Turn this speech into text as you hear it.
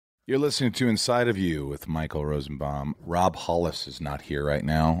You're listening to Inside of You with Michael Rosenbaum. Rob Hollis is not here right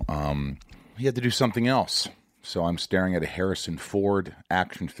now. He had to do something else. So I'm staring at a Harrison Ford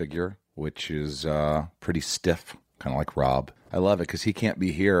action figure, which is pretty stiff, kind of like Rob. I love it because he can't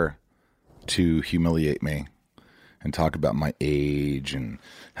be here to humiliate me and talk about my age and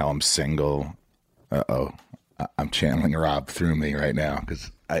how I'm single. Uh-oh. I'm channeling Rob through me right now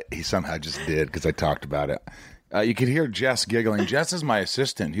because he somehow just did because I talked about it. You could hear Jess giggling. Jess is my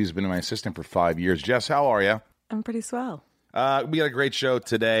assistant. He's been my assistant for 5 years. Jess, how are you? I'm pretty swell. We got a great show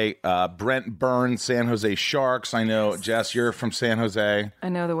today. Brent Burns, San Jose Sharks. I know, Jess, you're from San Jose. I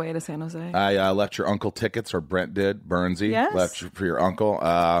know the way to San Jose. I left your uncle tickets, or Brent did. Burnsy left for your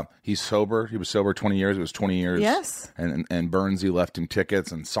uncle. He's sober. He was sober 20 years. It was 20 years. Yes. And Burnsy left him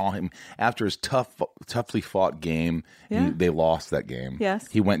tickets and saw him after his toughly fought game. Yeah. They lost that game.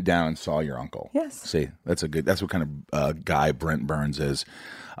 Yes. He went down and saw your uncle. Yes. See, that's what kind of guy Brent Burns is.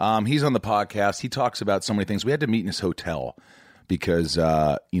 He's on the podcast. He talks about so many things. We had to meet in his hotel because,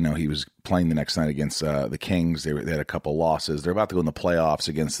 he was playing the next night against the Kings. They had a couple losses. They're about to go in the playoffs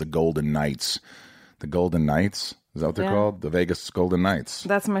against the Golden Knights. The Golden Knights? Is that what they're called? The Vegas Golden Knights.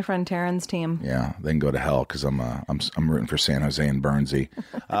 That's my friend Taryn's team. Yeah, they can go to hell because I'm rooting for San Jose and Burnsy.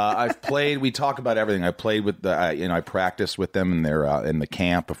 I've played. We talk about everything. I played with I practiced with them in their in the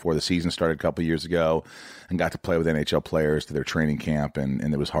camp before the season started a couple years ago, and got to play with NHL players to their training camp, and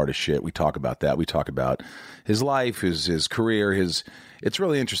it was hard as shit. We talk about that. We talk about his life, his career, It's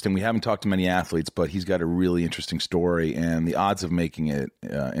really interesting. We haven't talked to many athletes, but he's got a really interesting story, and the odds of making it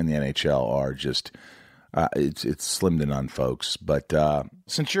in the NHL are just. It's slim to none, folks. But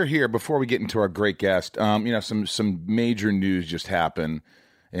since you're here, before we get into our great guest, some major news just happened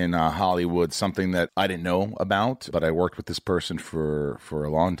in Hollywood. Something that I didn't know about, but I worked with this person for a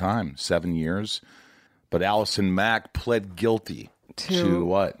long time, 7 years. But Allison Mack pled guilty to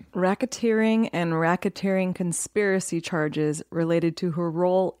what? Racketeering and racketeering conspiracy charges related to her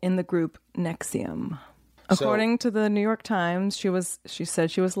role in the group NXIVM. According to the New York Times, she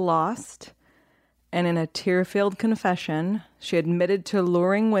said she was lost. And in a tear-filled confession, she admitted to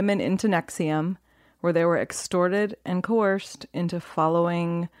luring women into NXIVM, where they were extorted and coerced into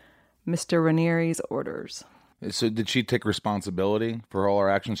following Mr. Ranieri's orders. So did she take responsibility for all her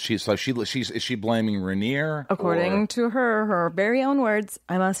actions? Is she blaming Raniere? According to her very own words,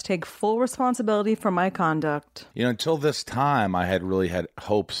 I must take full responsibility for my conduct. Until this time, I had really had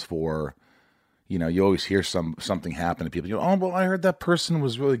hopes for... you always hear something happen to people. I heard that person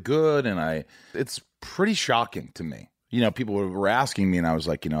was really good, and it's pretty shocking to me. People were asking me, and I was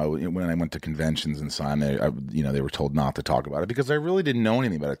like, when I went to conventions and signed, they were told not to talk about it because I really didn't know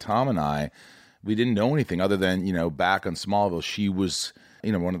anything about it. Tom and I, we didn't know anything other than back on Smallville, she was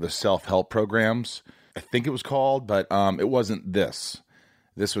one of the self-help programs, I think it was called, but it wasn't this.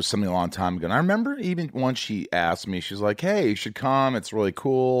 This was something a long time ago, and I remember even once she asked me, she's like, "Hey, you should come. It's really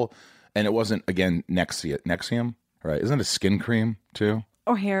cool." And it wasn't, again, NXIVM, right? Isn't it a skin cream, too?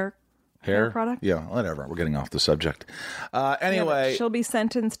 Or hair product? Yeah, whatever. We're getting off the subject. Anyway. Yeah, she'll be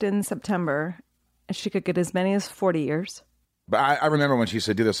sentenced in September. She could get as many as 40 years. But I remember when she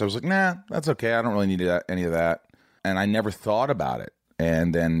said do this, I was like, nah, that's okay. I don't really need any of that. And I never thought about it.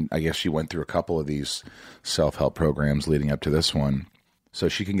 And then I guess she went through a couple of these self-help programs leading up to this one. So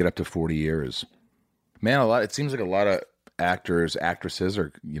she can get up to 40 years. Man, it seems like a lot of actors, actresses,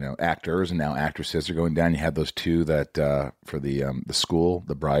 or actors and now actresses are going down. You had those two that for the school,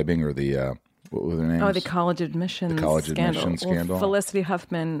 the bribing, or the what were their names? Oh, the college admissions scandal. Well, Felicity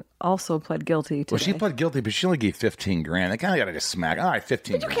Huffman also pled guilty today. Well, she pled guilty, but she only gave $15,000. They kind of got to just smack. All right,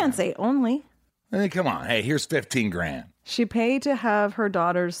 $15,000. But you can't say only. I mean, come on. Hey, here's $15,000. She paid to have her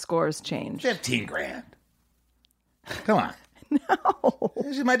daughter's scores changed. $15,000. Come on. No.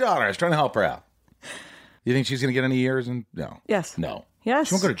 This is my daughter. I was trying to help her out. You think she's going to get any years? No. Yes. No. Yes.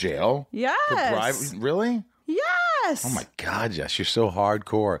 She won't go to jail? Yes. Really? Yes. Oh, my God, Jess. You're so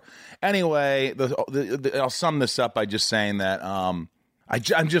hardcore. Anyway, I'll sum this up by just saying that I'm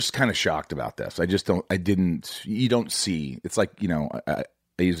just kind of shocked about this. You don't see. It's like, I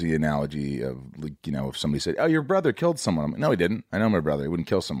use the analogy of, if somebody said, oh, your brother killed someone. I'm like, no, he didn't. I know my brother. He wouldn't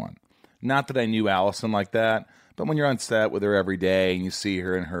kill someone. Not that I knew Allison like that, but when you're on set with her every day and you see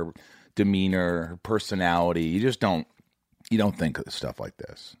her in her demeanor, her personality, you just don't think of stuff like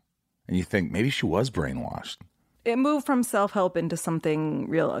this. And you think maybe she was brainwashed. It moved from self-help into something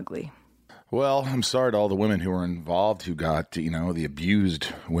real ugly. Well, I'm sorry to all the women who were involved who got, the abused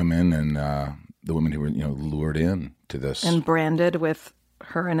women and the women who were, lured in to this. And branded with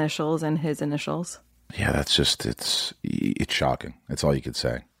her initials and his initials. Yeah, that's just, it's shocking. That's all you could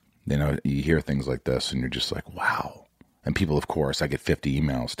say. You hear things like this and you're just like, wow. And people, of course, I get 50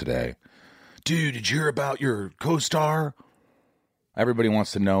 emails today. Dude, did you hear about your co-star? Everybody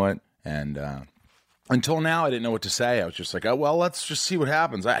wants to know it. And until now, I didn't know what to say. I was just like, oh, well, let's just see what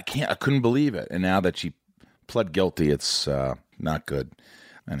happens. I couldn't believe it. And now that she pled guilty, it's not good.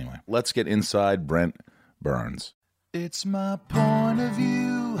 Anyway, let's get inside Brent Burns. It's my point of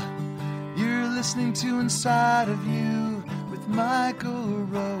view. You're listening to Inside of You with Michael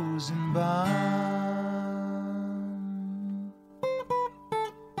Rosenbaum.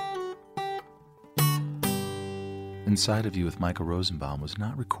 Inside of You with Michael Rosenbaum was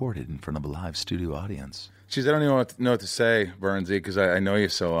not recorded in front of a live studio audience. Jeez, I don't even know what to say, Burnsy, because I know you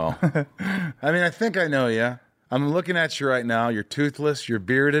so well. I mean, I think I know you. I'm looking at you right now. You're toothless. You're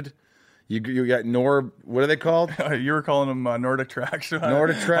bearded. You got what are they called? You were calling them Nordic Tracks.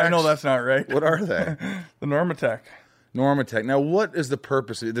 Nordic Tracks? I know that's not right. What are they? The Normatec. Normatec. Now, what is the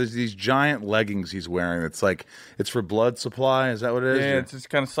purpose? There's these giant leggings he's wearing. It's like, it's for blood supply. Is that what it is? Yeah, it just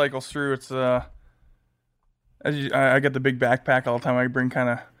kind of cycles through. It's I get the big backpack all the time. I bring kind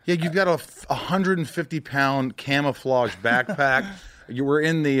of... Yeah, you've got a 150-pound camouflage backpack. You were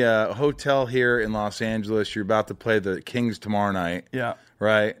in the hotel here in Los Angeles. You're about to play the Kings tomorrow night. Yeah.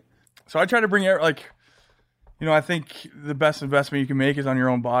 Right? So I try to bring, I think the best investment you can make is on your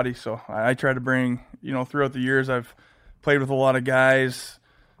own body. So I try to bring, throughout the years, I've played with a lot of guys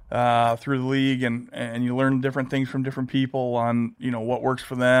through the league, and you learn different things from different people on, what works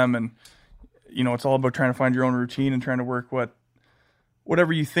for them. And, it's all about trying to find your own routine and trying to work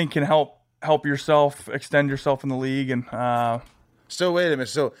whatever you think can help yourself, extend yourself in the league. And so wait a minute.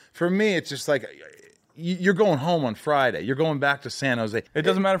 So for me, it's just like you're going home on Friday. You're going back to San Jose. It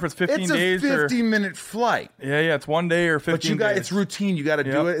doesn't matter if it's 15 days or... It's a 15-minute flight. Yeah, it's 1 day or 15 days. It's routine. You got to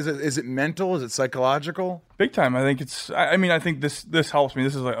do it. Is it mental? Is it psychological? Big time. I think it's... I think this helps me.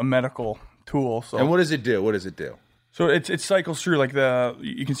 This is like a medical tool. So. And what does it do? So it cycles through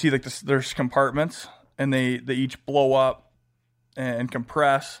you can see there's compartments, and they each blow up and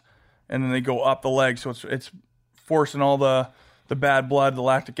compress, and then they go up the leg. So it's forcing all the bad blood, the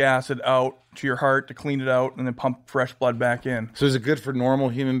lactic acid out to your heart to clean it out, and then pump fresh blood back in. So is it good for normal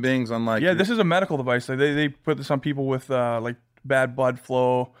human beings? Yeah, this is a medical device. They put this on people with bad blood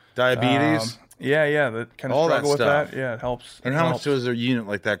flow, diabetes. That kind of all struggle that stuff. With that. Yeah, it helps. And how much does a unit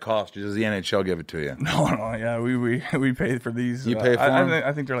like that cost? Does the NHL give it to you? No. Yeah, we pay for these. You pay for them?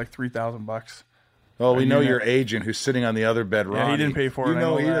 I think they're like $3,000. Well, we know your agent who's sitting on the other bed, Ronnie. Yeah, he didn't pay for it. You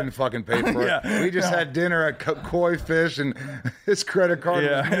know he didn't fucking pay for it. We just had dinner at Koi Fish, and his credit card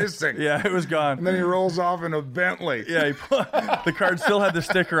was missing. Yeah, it was gone. And then he rolls off in a Bentley. Yeah, the card still had the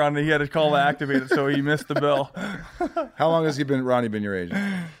sticker on it. He had to call to activate it, so he missed the bill. How long has Ronnie been your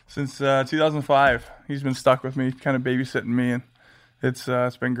agent? Since 2005. He's been stuck with me, kind of babysitting me, and it's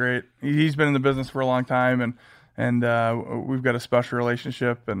been great. He's been in the business for a long time, and we've got a special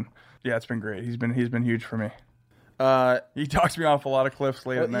relationship, and yeah, it's been great. He's been huge for me. He talks me off a lot of cliffs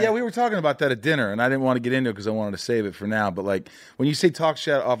late at night. Yeah, we were talking about that at dinner, and I didn't want to get into it because I wanted to save it for now. But like when you say talk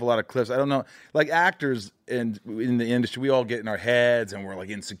shit off a lot of cliffs, I don't know. Like actors in the industry, we all get in our heads and we're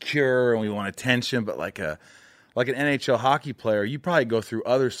like insecure and we want attention. But like an NHL hockey player, you probably go through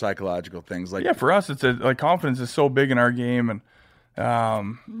other psychological things. Like for us, it's confidence is so big in our game, and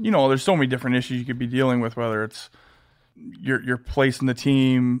there's so many different issues you could be dealing with, whether it's your place in the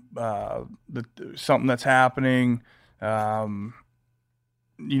team, something that's happening, off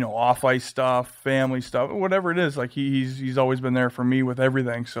ice stuff, family stuff, whatever it is. Like he's always been there for me with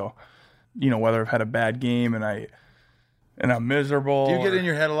everything. So, whether I've had a bad game and I'm miserable. Do you get in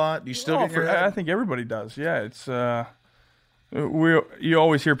your head a lot? Do you still get in your head? I think everybody does. Yeah, it's you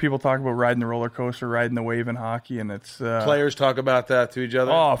always hear people talk about riding the roller coaster, riding the wave in hockey, and it's players talk about that to each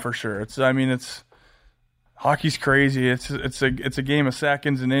other. Oh, for sure. Hockey's crazy. It's a game of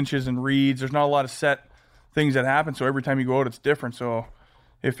seconds and inches and reads. There's not a lot of set things that happen, so every time you go out, it's different. So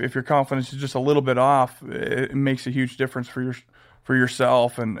if your confidence is just a little bit off, it makes a huge difference for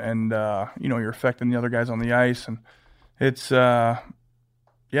yourself, and you're affecting the other guys on the ice, and it's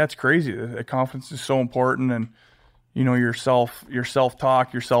it's crazy. The confidence is so important, and your self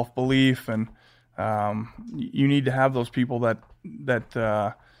talk, your self belief, and you need to have those people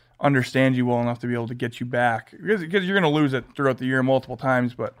that understand you well enough to be able to get you back, because you're going to lose it throughout the year multiple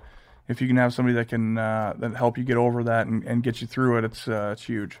times. But if you can have somebody that can that help you get over that and get you through it, it's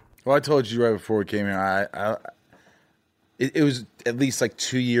huge. Well, I told you right before we came here, it was at least like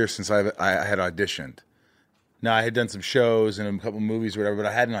 2 years since I had auditioned. No, I had done some shows and a couple movies or whatever, but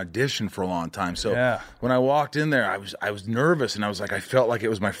I hadn't auditioned for a long time. So when I walked in there, I was nervous, and I was like, I felt like it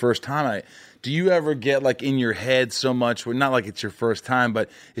was my first time. Do you ever get like in your head so much, well, not like it's your first time, but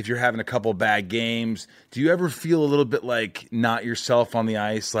if you're having a couple bad games, do you ever feel a little bit like not yourself on the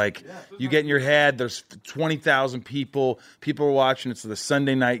ice? Like you get in your head, there's 20,000 people are watching. It's the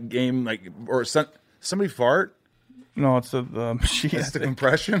Sunday night game, somebody fart? No, it's the machine. It's the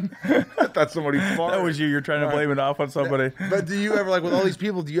compression? I thought somebody farted. That was you. You're trying to blame it off on somebody. But do you ever, like, with all these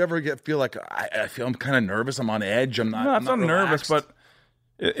people, do you ever feel like, I feel I'm kind of nervous, I'm on edge, I'm not I'm not nervous, but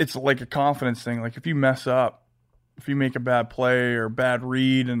it's like a confidence thing. Like, if you mess up, if you make a bad play or bad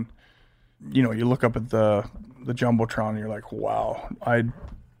read, and, you look up at the Jumbotron, and you're like, wow,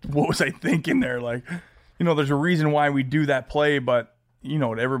 what was I thinking there? Like, there's a reason why we do that play, but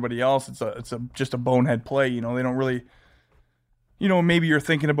to everybody else, it's just a bonehead play. They don't really, maybe you're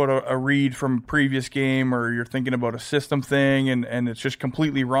thinking about a read from a previous game, or you're thinking about a system thing, and it's just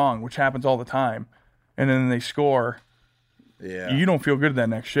completely wrong, which happens all the time. And then they score. Yeah. You don't feel good that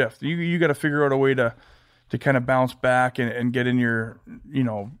next shift. You got to figure out a way to kind of bounce back and get in your,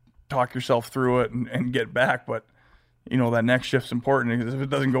 talk yourself through it and get back. But, that next shift's important, because if it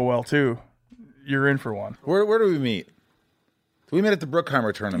doesn't go well too, you're in for one. Where do we meet? We met at the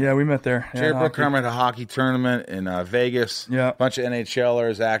Bruckheimer tournament. Yeah, we met there. Jared Bruckheimer had a hockey tournament in Vegas. Yeah. A bunch of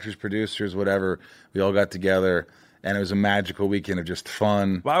NHLers, actors, producers, whatever. We all got together, and it was a magical weekend of just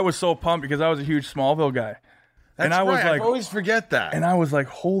fun. Well, I was so pumped because I was a huge Smallville guy. That's I was right. like, I always forget that. And I was like,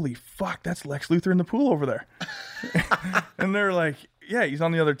 holy fuck, that's Lex Luthor in the pool over there. And they're like, yeah, he's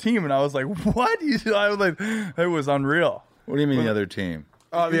on the other team. And I was like, what? I was like, it was unreal. What do you mean the other team?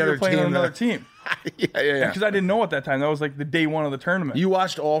 Oh, the other team. On another team. Yeah. Because I didn't know at that time. That was like the day one of the tournament. You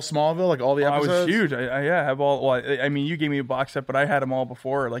watched all Smallville, like all the episodes? I was huge. I have all. Well, I mean, you gave me a box set, but I had them all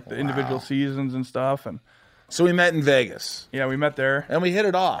before, like the individual seasons and stuff. And so we met in Vegas. Yeah, we met there, and we hit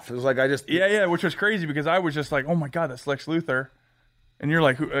it off. It was like which was crazy because I was just like, oh my god, that's Lex Luthor. And you're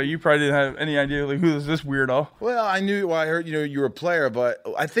like, you probably didn't have any idea, like, who is this weirdo? Well, I knew. Well, I heard you were a player, but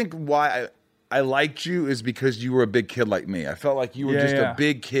I think why I liked you is because you were a big kid like me. I felt like you were a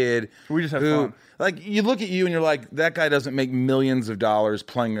big kid. We just had fun. Like, you look at you and you're like, that guy doesn't make millions of dollars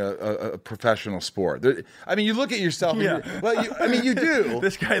playing a professional sport. I mean, you look at yourself. And you do.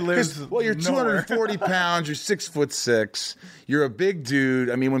 This guy lives. Well, you're 240 pounds. You're 6'6". You're a big dude.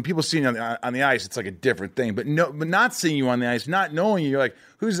 I mean, when people see you on the ice, it's like a different thing. But not seeing you on the ice, not knowing you, you're like,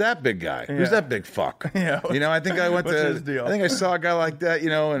 who's that big guy? Yeah. Who's that big fuck? Yeah. I think I went What's his deal? I think I saw a guy like that,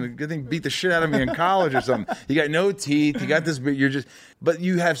 and I think beat the shit out of me in college or something. You got no teeth. You got this, but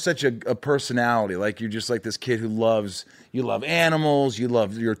you have such a personality. Like, you're just like this kid who you love animals. You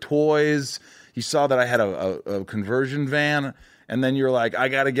love your toys. You saw that I had a conversion van. And then you're like, I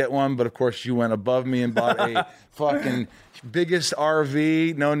got to get one. But, of course, you went above me and bought a fucking biggest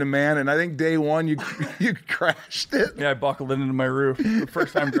RV known to man. And I think day one, you crashed it. Yeah, I buckled it into my roof the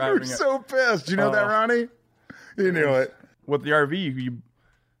first time driving it. You were so pissed. You know that, Ronnie? You knew it. With the RV,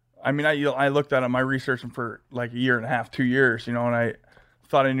 I looked at it, my research for like a year and a half, 2 years, and I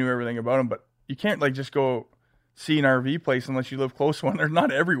thought I knew everything about them. But you can't, like, just go see an RV place unless you live close to one. They're not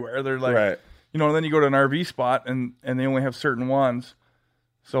everywhere. They're like... Right. And then you go to an RV spot and they only have certain ones.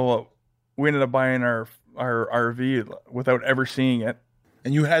 So we ended up buying our RV without ever seeing it.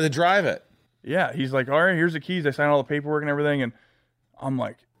 And you had to drive it. Yeah. He's like, all right, here's the keys. I signed all the paperwork and everything. And I'm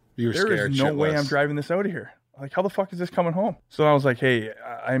like, there is no way I'm driving this out of here. Like, how the fuck is this coming home? So I was like, hey,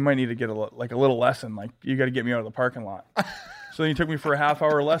 I might need to get a little lesson. Like, you got to get me out of the parking lot. So then he took me for a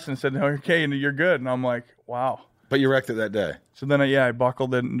half-hour lesson and said, no, okay, and you're good. And I'm like, wow. But you wrecked it that day. So then, I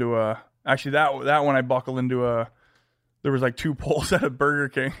buckled it into a... Actually, that one I buckled into there was like 2 poles at a Burger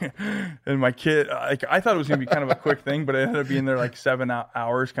King, and my kid, I thought it was gonna be kind of a quick thing, but it ended up being there like 7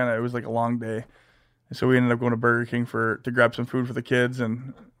 hours. It was like a long day, and so we ended up going to Burger King to grab some food for the kids,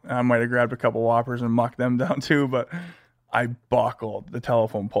 and I might have grabbed a couple Whoppers and mucked them down too, but I buckled the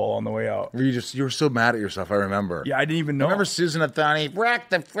telephone pole on the way out. You were so mad at yourself, I remember. Yeah, I didn't even know. Remember Susan Athani wrecked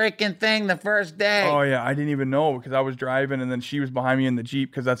the freaking thing the first day. Oh yeah, I didn't even know because I was driving and then she was behind me in the Jeep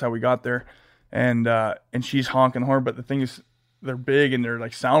because that's how we got there, and she's honking the horn. But the thing is, they're big and they're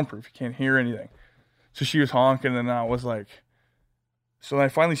like soundproof. You can't hear anything. So she was honking and I was like, so I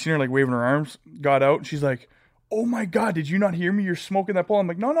finally seen her like waving her arms. Got out and she's like, "Oh my god, did you not hear me? You're smoking that pole." I'm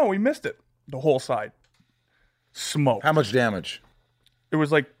like, "No, we missed it. The whole side." Smoke. How much damage? It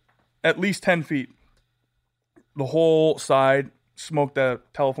was like at least 10 feet. The whole side smoked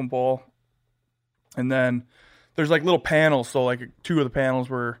that telephone pole. And then there's like little panels. So like 2 of the panels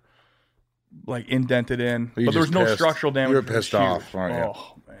were like indented in. But there was no structural damage. You were pissed off, aren't you?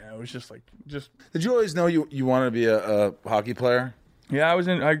 Oh, man. was just Did you always know you wanted to be a hockey player? Yeah,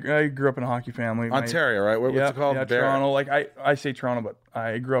 I grew up in a hockey family. Ontario, right? What's it called? Yeah, Toronto. Like I say Toronto, but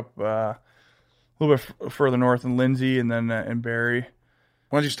I grew up a little bit further north in Lindsay, and then in Barrie.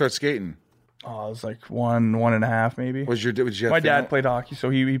 When did you start skating? Oh, I was like 1.5 maybe. My dad played hockey, so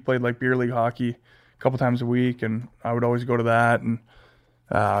he played like beer league hockey a couple times a week, and I would always go to that, and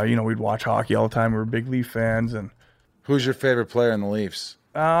we'd watch hockey all the time. We were big Leaf fans. And who's your favorite player in the Leafs?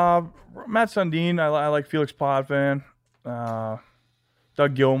 Matt Sundin. I like Felix Potvin.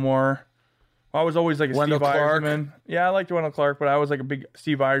 Doug Gilmore. I was always like a Wendell Steve Clark. Yzerman. Yeah, I liked Wendell Clark, but I was like a big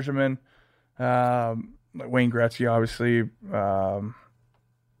Steve Yzerman. Like Wayne Gretzky, obviously.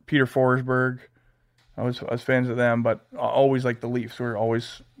 Peter Forsberg. I was fans of them, but always like the Leafs were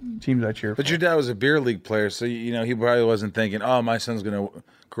always teams I cheer for. But your dad was a beer league player, so he probably wasn't thinking, "Oh, my son's going to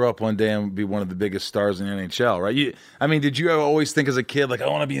grow up one day and be one of the biggest stars in the NHL," right? Did you always think as a kid, like, I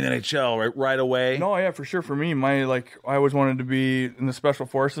want to be in the NHL right away? No, yeah, for sure. For me, I always wanted to be in the special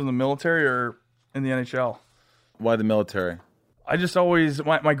forces, in the military, or in the NHL. Why the military? I just always,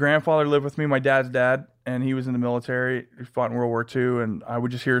 my grandfather lived with me, my dad's dad, and he was in the military. He fought in World War II, and I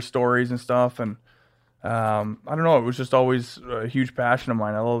would just hear stories and stuff, and I don't know, it was just always a huge passion of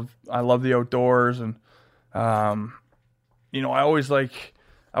mine. I love the outdoors, and I always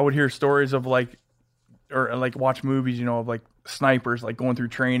I would hear stories of watch movies, of like snipers going through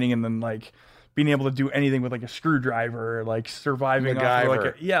training and then being able to do anything with a screwdriver, surviving off of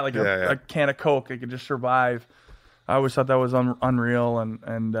a can of Coke. They could just survive. I always thought that was unreal,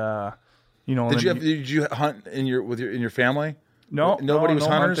 and Did you hunt in your family? No, nobody was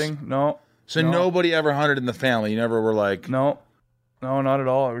hunters. Hunting, no. So nobody ever hunted in the family. You never were like no, not at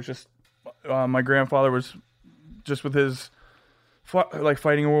all. It was just my grandfather was just with his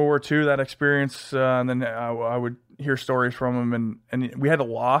fighting in World War II, that experience, and then I would hear stories from him, and we had a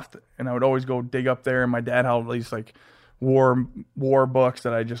loft, and I would always go dig up there, and my dad had these war books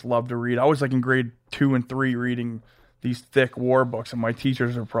that I just loved to read. I was in grade 2 and 3 reading these thick war books, and my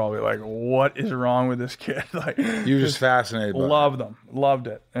teachers are probably like, "What is wrong with this kid?" You were just fascinated by loved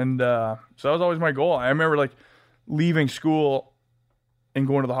it, and so that was always my goal. I remember leaving school and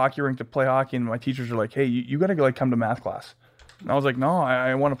going to the hockey rink to play hockey, and my teachers are like, "Hey, you got to come to math class." And I was like, "No,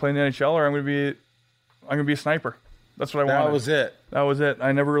 I want to play in the NHL, or I'm gonna be a sniper." That's what I wanted. That was it.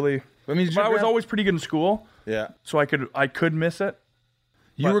 I never really. But I was always pretty good in school. Yeah. So I could miss it.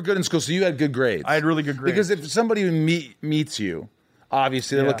 You were good in school, so you had good grades. I had really good grades. Because if somebody meets you,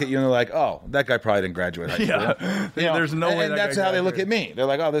 obviously they look at you and they're like, "Oh, that guy probably didn't graduate high school." Yeah. There's no way. And that's how they look at me. They're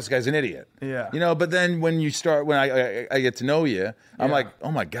like, "Oh, this guy's an idiot." Yeah. But then when I get to know you, I'm like,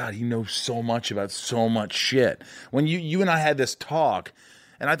 "Oh my God, he knows so much about so much shit." When you and I had this talk,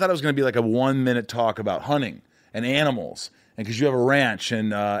 and I thought it was going to be a 1-minute talk about hunting and animals, and because you have a ranch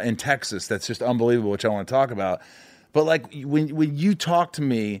in Texas that's just unbelievable, which I want to talk about. But when you talked to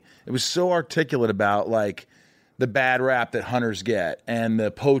me, it was so articulate about the bad rap that hunters get and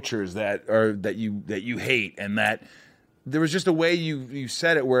the poachers that you hate, and that there was just a way you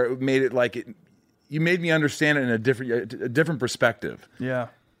said it where it made it you made me understand it in a different perspective. Yeah.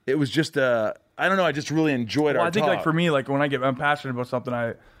 It was just I don't know, I just really enjoyed our talk. I think for me, when I'm passionate about something,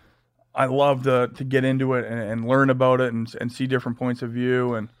 I love to get into it and learn about it and see different points of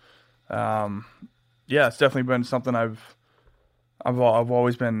view, and it's definitely been something I've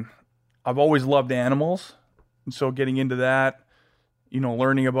always loved animals, and so getting into that,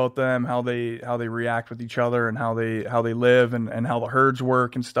 learning about them, how they react with each other, and how they live, and how the herds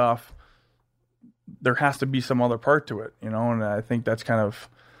work and stuff. There has to be some other part to it, and I think that's kind of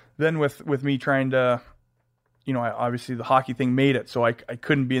then with me trying to, obviously the hockey thing made it, so I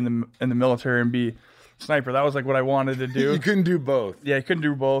couldn't be in the military and be sniper. That was what I wanted to do. You couldn't do both. Yeah, I couldn't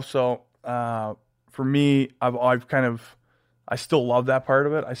do both. So for me, I still love that part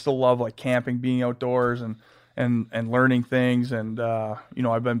of it. I still love camping, being outdoors, and learning things. And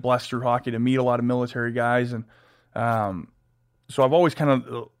I've been blessed through hockey to meet a lot of military guys, and so I've always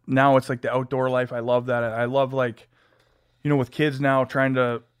now it's the outdoor life. I love that. I love with kids now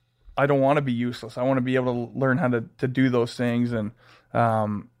I don't want to be useless. I want to be able to learn how to do those things, and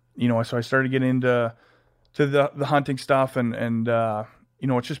so I started getting into the hunting stuff, and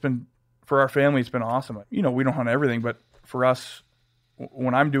it's just been, for our family, it's been awesome. We don't hunt everything, but for us,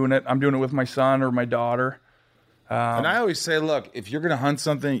 when I'm doing it with my son or my daughter. And I always say, look, if you're going to hunt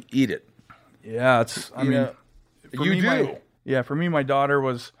something, eat it. Yeah, for me, my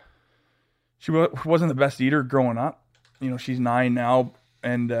daughter she wasn't the best eater growing up. She's 9 now,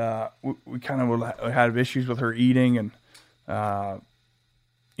 and we kind of had issues with her eating, and then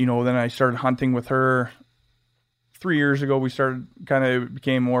I started hunting with her 3 years ago, we started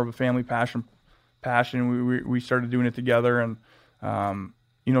became more of a family passion. We started doing it together, and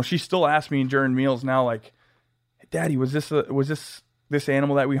she still asks me during meals now, like, Daddy, was this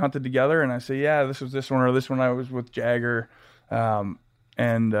animal that we hunted together? And I say, yeah, this was this one, or this one I was with Jagger, and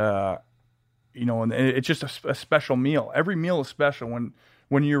it's just a special meal. Every meal is special.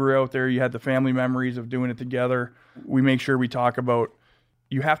 When you were out there, you had the family memories of doing it together. We make sure we talk about,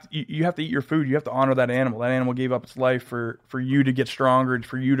 you have to eat your food. You have to honor that animal. That animal gave up its life for you to get stronger,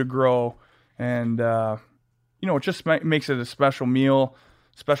 for you to grow. And, it just makes it a special meal,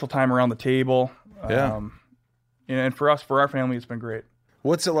 special time around the table. Yeah. And for our family, it's been great.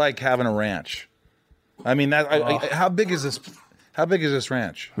 What's it like having a ranch? I mean, how big is this? How big is this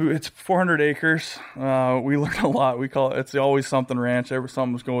ranch? It's 400 acres. We learn a lot. We call it's always something ranch.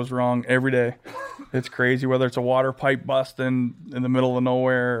 Something goes wrong every day. It's crazy, whether it's a water pipe busting in the middle of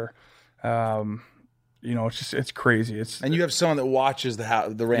nowhere. It's crazy. And you have someone that watches the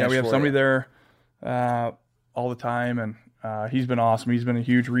ranch. Yeah, we have somebody there all the time, and he's been awesome. He's been a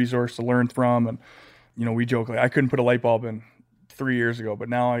huge resource to learn from. And we joke, like, I couldn't put a light bulb in 3 years ago, but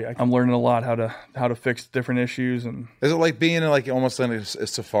now I'm learning a lot how to fix different issues. And is it like being in almost like a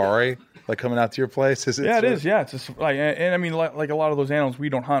safari, like coming out to your place? Is it? Yeah, it is. Yeah, it's and I mean, like a lot of those animals we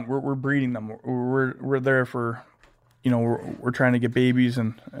don't hunt. We're breeding them. We're there for, we're trying to get babies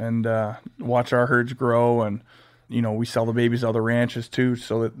and watch our herds grow, and we sell the babies to other ranches too,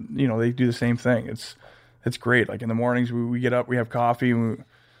 so that they do the same thing. It's great. Like in the mornings we get up, we have coffee, and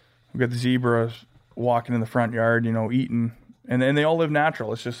we got the zebras walking in the front yard, eating. And they all live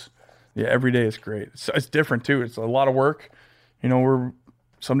natural. It's just, every day is great. It's different too. It's a lot of work.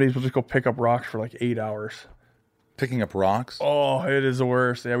 Some days we'll just go pick up rocks for like 8 hours. Picking up rocks? Oh, it is the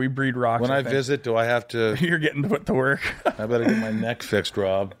worst. Yeah, we breed rocks. When I visit, do I have to? You're getting to put to work. I better get my neck fixed,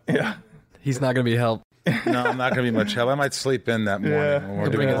 Rob. Yeah. He's not going to be help. No, I'm not going to be much help. I might sleep in that morning when we're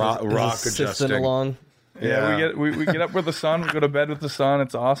doing rock adjusting. Along. Yeah, we get up with the sun. We go to bed with the sun.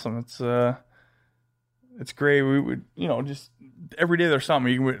 It's awesome. It's great. We just every day there's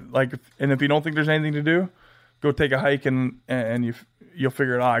something and if you don't think there's anything to do, go take a hike and you'll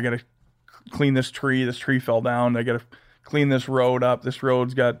figure it out. I got to clean this tree. This tree fell down. I got to clean this road up. This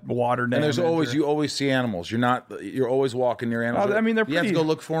road's got water damage. And you always see animals. You're always walking near animals. I mean, they're pretty, you have to go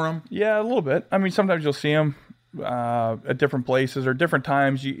look for them. Yeah, a little bit. I mean, sometimes you'll see them at different places or different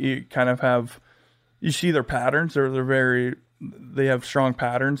times. You kind of you see their patterns. They have strong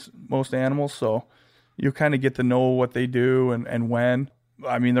patterns, most animals. So you kind of get to know what they do and when.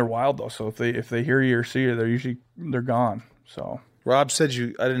 I mean, they're wild though, so if they hear you or see you, they're gone. So Rob said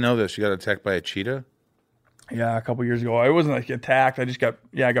I didn't know this. You got attacked by a cheetah? Yeah, a couple years ago. I wasn't attacked. I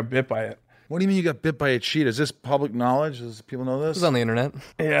got bit by it. What do you mean you got bit by a cheetah? Is this public knowledge? Does people know this? It's on the internet.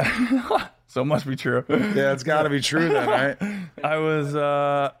 Yeah, so it must be true. Yeah, it's got to be true then, right? I was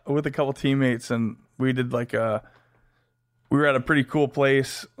with a couple teammates, and we did we were at a pretty cool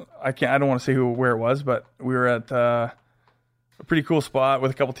place. I don't want to say where it was, but we were at a pretty cool spot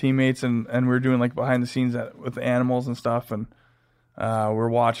with a couple teammates, and we were doing behind the scenes with the animals and stuff. And we're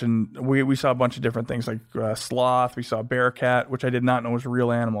watching. We saw a bunch of different things like sloth. We saw a bear cat, which I did not know was a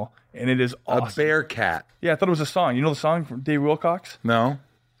real animal, and it is awesome. A bear cat. Yeah, I thought it was a song. You know the song from Dave Wilcox? No.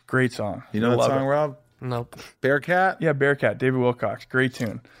 Great song. You know that song, Rob? Nope. Bearcat? Yeah, Bearcat, David Wilcox. Great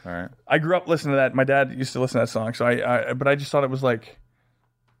tune. All right. I grew up listening to that. My dad used to listen to that song, so but I just thought it was I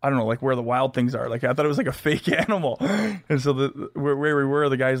don't know, where the wild things are. I thought it was a fake animal. And so where we were,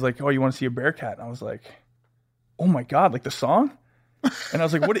 the guy's like, "Oh, you want to see a Bearcat?" And I was like, "Oh my God, the song?" And I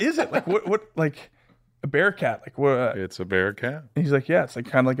was like, "What is it? What a Bearcat? What?" It's a Bearcat? And he's like, "Yeah, it's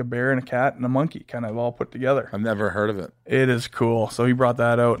kind of like a bear and a cat and a monkey kind of all put together." I've never heard of it. It is cool. So he brought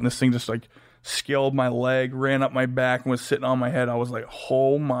that out, and this thing just scaled my leg, ran up my back, and was sitting on my head. I was like,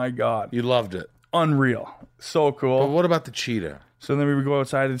 oh my God. You loved it. Unreal. So cool. But what about the cheetah? So then we would go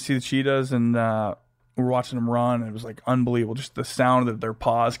outside and see the cheetahs, and we were watching them run, and it was unbelievable. Just the sound that their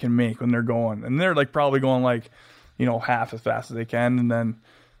paws can make when they're going. And they're probably going half as fast as they can. And then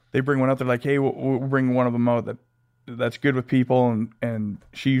they bring one out. They're like, hey, we'll bring one of them out that's good with people. And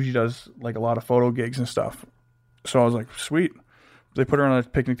she usually does a lot of photo gigs and stuff. So I was like, sweet. They put her on a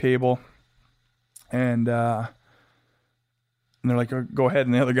picnic table. And they're like, oh, go ahead.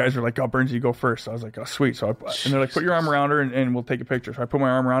 And the other guys are like, oh, Burns, you go first. So I was like, oh, sweet. So and they're like, put your arm around her and we'll take a picture. So I put my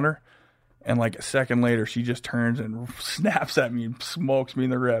arm around her. And a second later, she just turns and snaps at me and smokes me in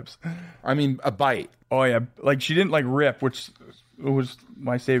the ribs. I mean, a bite. Oh, yeah. She didn't rip, which was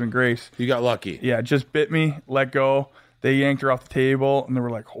my saving grace. You got lucky. Yeah, just bit me, let go. They yanked her off the table. And they were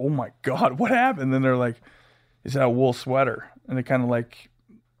like, oh, my God, what happened? And then they're like, is that a wool sweater? And they kind of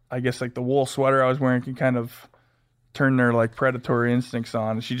I guess the wool sweater I was wearing can kind of turn their like predatory instincts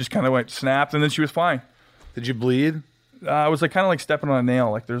on. And she just kind of snapped, and then she was fine. Did you bleed? It was like kind of like stepping on a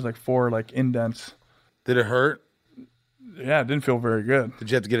nail. Like there's like 4 like indents. Did it hurt? Yeah, it didn't feel very good. Did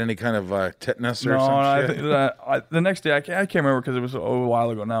you have to get any kind of tetanus or No, something? I think the next day I can't remember because it was a while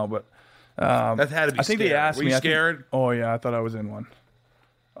ago now, but that had to be. I think scary. they asked Were me. you scared? Oh yeah, I thought I was in one.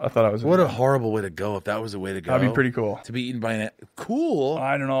 What a horrible way to go! If that was the way to go, that'd be pretty cool. To be eaten by an cool.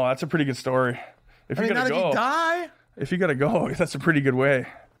 I don't know. That's a pretty good story. If I mean, you gotta not go, if you die. If you gotta go, that's a pretty good way.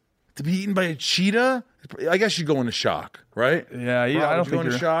 To be eaten by a cheetah, I guess you go into shock, right? Yeah, Rob, I don't would you think go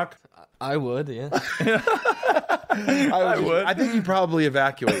into shock. I would, yeah. I would. I think you probably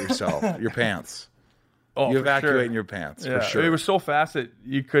evacuate yourself, your pants. Oh, you for evacuate sure. in your pants, Yeah, for sure. it was so fast that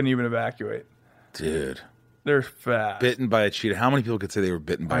you couldn't even evacuate. Dude, They're fast. bitten by a cheetah. How many people could say they were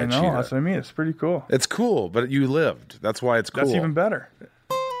bitten by I a know. cheetah? That's what I mean. It's pretty cool. It's cool, but you lived. That's why it's cool. That's even better.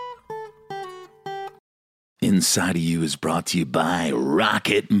 Inside of You is brought to you by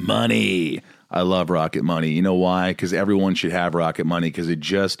Rocket Money. I love Rocket Money. You know why? Because everyone should have Rocket Money because it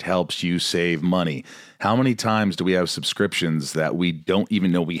just helps you save money. How many times do we have subscriptions that we don't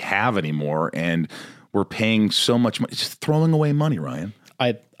even know we have anymore, and we're paying so much money, just throwing away money, Ryan?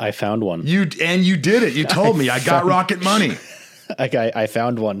 I found one. You did it. You told me. I got Rocket Money. I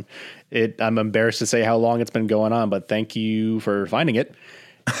found one. I'm embarrassed to say how long it's been going on, but thank you for finding it.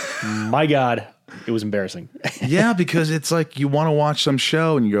 My God, it was embarrassing. Yeah, because it's like you want to watch some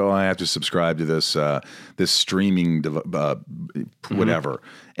show and you go, I have to subscribe to this streaming whatever,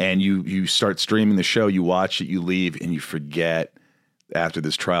 and you start streaming the show, you watch it, you leave, and you forget. After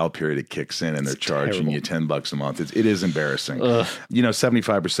this trial period, it kicks in and they're charging you $10 a month. It is embarrassing.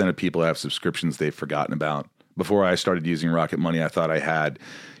 75% of people have subscriptions they've forgotten about. Before I started using Rocket Money, I thought I had,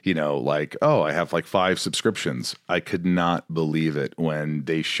 I have like 5 subscriptions. I could not believe it when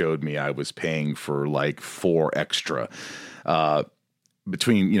they showed me I was paying for like 4 extra.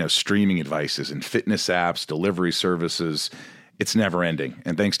 Between, streaming devices and fitness apps, delivery services, it's never ending.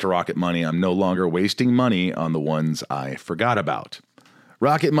 And thanks to Rocket Money, I'm no longer wasting money on the ones I forgot about.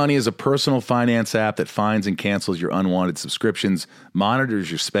 Rocket Money is a personal finance app that finds and cancels your unwanted subscriptions,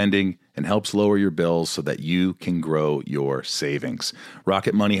 monitors your spending, and helps lower your bills so that you can grow your savings.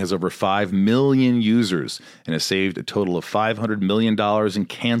 Rocket Money has over 5 million users and has saved a total of $500 million in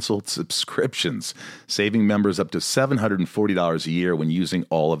canceled subscriptions, saving members up to $740 a year when using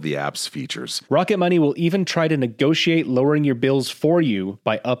all of the app's features. Rocket Money will even try to negotiate lowering your bills for you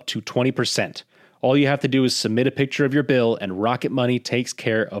by up to 20%. All you have to do is submit a picture of your bill, and Rocket Money takes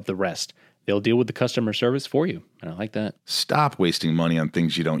care of the rest. They'll deal with the customer service for you. And I like that. Stop wasting money on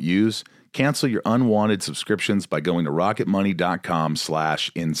things you don't use. Cancel your unwanted subscriptions by going to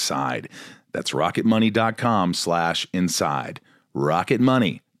rocketmoney.com/inside. That's rocketmoney.com/inside.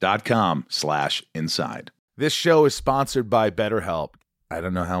 rocketmoney.com/inside. This show is sponsored by BetterHelp. I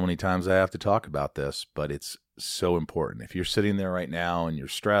don't know how many times I have to talk about this, but it's so important. If you're sitting there right now and you're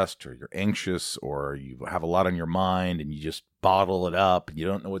stressed or you're anxious or you have a lot on your mind and you just bottle it up and you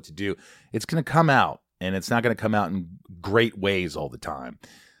don't know what to do, it's going to come out, and it's not going to come out in great ways all the time.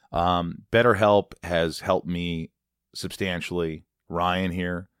 BetterHelp has helped me substantially. Ryan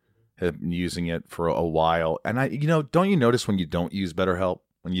here has been using it for a while. And don't you notice when you don't use BetterHelp,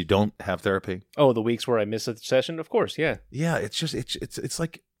 when you don't have therapy? Oh, the weeks where I miss a session? Of course, yeah. Yeah, it's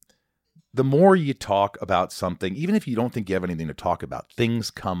like the more you talk about something, even if you don't think you have anything to talk about,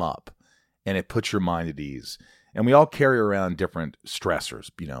 things come up and it puts your mind at ease. And we all carry around different stressors,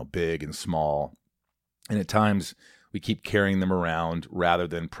 big and small. And at times we keep carrying them around rather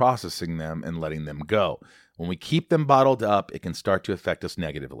than processing them and letting them go. When we keep them bottled up, it can start to affect us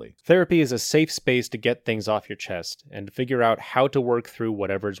negatively. Therapy is a safe space to get things off your chest and to figure out how to work through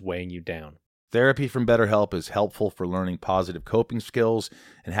whatever's weighing you down. Therapy from BetterHelp is helpful for learning positive coping skills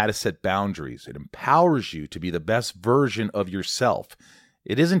and how to set boundaries. It empowers you to be the best version of yourself.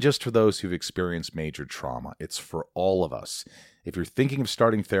 It isn't just for those who've experienced major trauma. It's for all of us. If you're thinking of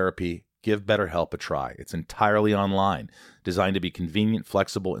starting therapy, give BetterHelp a try. It's entirely online, designed to be convenient,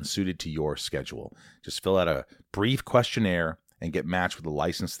 flexible, and suited to your schedule. Just fill out a brief questionnaire and get matched with a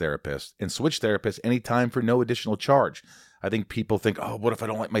licensed therapist, and switch therapists anytime for no additional charge. I think people think, oh, what if I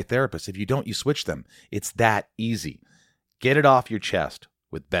don't like my therapist? If you don't, you switch them. It's that easy. Get it off your chest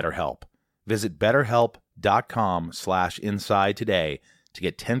with BetterHelp. Visit BetterHelp.com/inside today to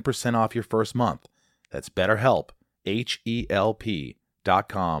get 10% off your first month. That's BetterHelp,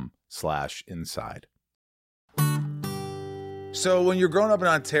 HELP.com/inside. So when you're growing up in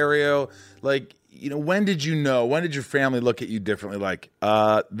Ontario, when did you know? When did your family look at you differently? Like,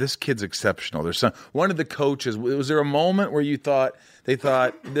 this kid's exceptional. One of the coaches, was there a moment where they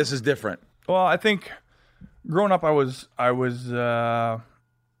thought this is different? Well, I think growing up, I was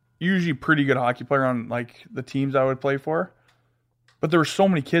usually pretty good hockey player on like the teams I would play for, but there were so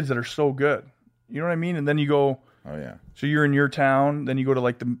many kids that are so good. You know what I mean? And then you go, Oh yeah. so you're in your town, then you go to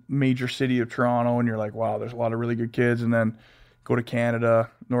like the major city of Toronto, and you're like, wow, there's a lot of really good kids. And then go to Canada,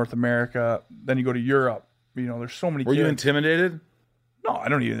 North America, then you go to Europe. You know, there's so many. Were kids. you intimidated? No,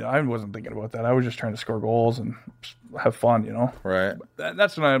 I wasn't thinking about that. I was just trying to score goals and have fun. You know, Right.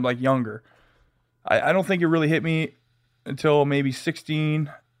 that's when I'm like younger. I don't think it really hit me until maybe 16.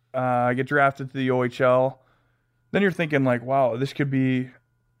 I get drafted to the OHL. Then you're thinking like, wow, this could be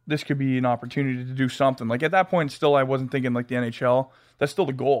an opportunity to do something. Like at that point, still I wasn't thinking like the NHL. That's still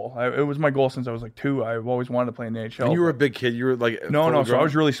the goal. It was my goal since I was like 2. I've always wanted to play in the NHL. And you were a big kid. You were like No. So I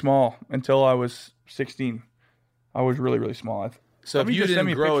was really small until I was 16. I was really, really small. So if Somebody you just sent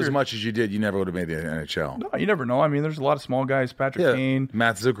me didn't a grow picture. as much as you did, you never would have made the NHL. No, you never know. I mean, there's a lot of small guys. Patrick Yeah. Kane.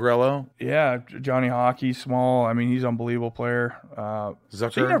 Matt Zuccarello. Yeah, Johnny Hockey, small. I mean, he's an unbelievable player. So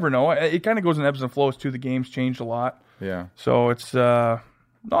Zucker. you never know. It kind of goes in ebbs and flows too. The game's changed a lot. Yeah. So it's I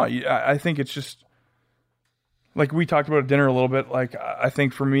think it's just like we talked about at dinner a little bit. Like I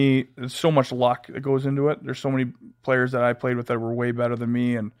think for me, there's so much luck that goes into it. There's so many players that I played with that were way better than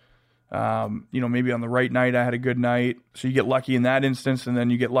me, and maybe on the right night I had a good night. So you get lucky in that instance, and then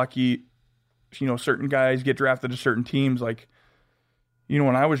you get lucky. Certain guys get drafted to certain teams. Like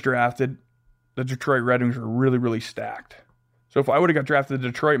when I was drafted, the Detroit Red Wings were really, really stacked. So if I would have got drafted to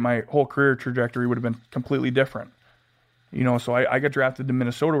Detroit, my whole career trajectory would have been completely different. So I got drafted to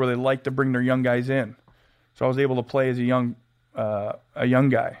Minnesota where they like to bring their young guys in. So I was able to play as a young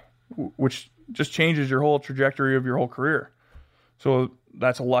guy, which just changes your whole trajectory of your whole career. So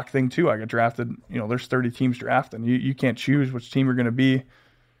that's a luck thing too. I got drafted, there's 30 teams drafting. You can't choose which team you're going to be.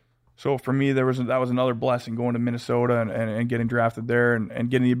 So for me, that was another blessing going to Minnesota and getting drafted there and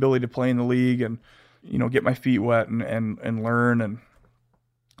getting the ability to play in the league and, get my feet wet and learn. And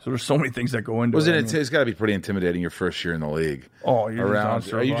so there's so many things that go into it. It's got to be pretty intimidating your first year in the league. Oh, you're around.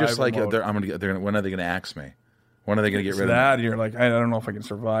 just Are you just like mode. when are they going to axe me? When are they going to get rid of that? me? You're like, I don't know if I can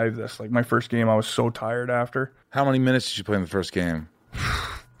survive this. Like my first game, I was so tired after. How many minutes did you play in the first game?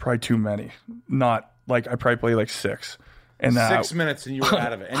 Probably too many. Not like I probably played like 6. And 6 minutes and you were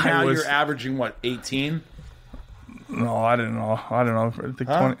out of it. And now you're averaging what, 18? No, I didn't know. I think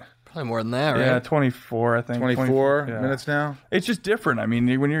 20. Probably more than that, right? Yeah, 24, I think. 24 yeah. minutes now? It's just different. I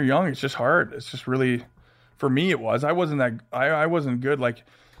mean, when you're young, it's just hard. It's just really, for me, it was. I wasn't good. Like,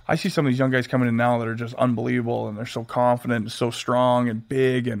 I see some of these young guys coming in now that are just unbelievable, and they're so confident and so strong and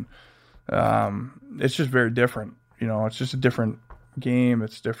big, and it's just very different. It's just a different game.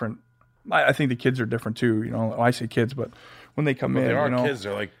 It's different. I think the kids are different too. I say kids, but when they come in, They are kids.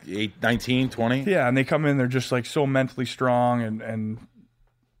 They're like 19, 20. Yeah, and they come in, they're just like so mentally strong and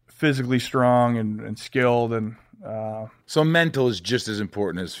physically strong and skilled and So mental is just as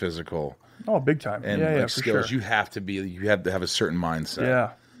important as physical. oh, big time. And yeah, like for skills, sure. you have to have a certain mindset.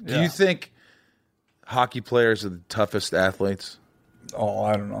 Yeah. Do you think hockey players are the toughest athletes? Oh,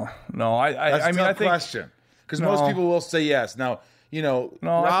 I don't know. No, That's I a mean, tough I think question. Because No. most people will say yes. Now, I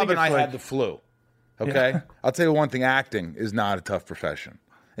Rob think and I it's had like- the flu. Okay? Yeah. I'll tell you one thing, acting is not a tough profession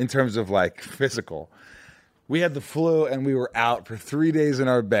in terms of like physical. We had the flu and we were out for 3 days in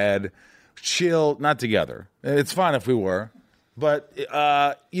our bed, chill, not together. It's fine if we were, but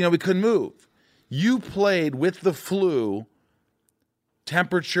we couldn't move. You played with the flu,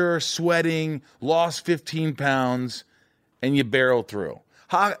 temperature, sweating, lost 15 pounds, and you barreled through.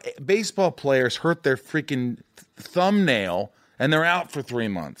 Baseball players hurt their freaking thumbnail and they're out for 3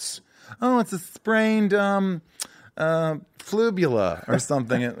 months. Oh, it's a sprained flubula or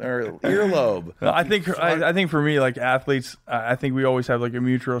something, or earlobe. I think for me, like athletes, I think we always have like a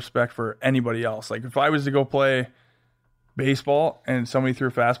mutual respect for anybody else. Like if I was to go play baseball and somebody threw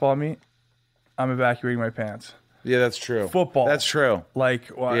a fastball at me, I'm evacuating my pants. Yeah, that's true. Football. That's true. Like,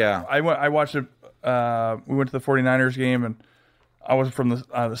 Yeah. I watched it. We went to the 49ers game and I was from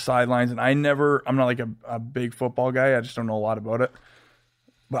the sidelines, and I'm not like a big football guy. I just don't know a lot about it.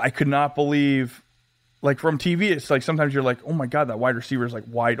 But I could not believe, like from TV, it's like sometimes you're like, oh my God, that wide receiver is like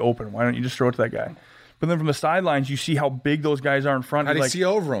wide open. Why don't you just throw it to that guy? But then from the sidelines, you see how big those guys are in front. How do you like, see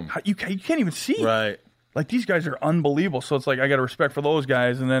over them? You can't even see. Right. Like these guys are unbelievable. So it's like I got to respect for those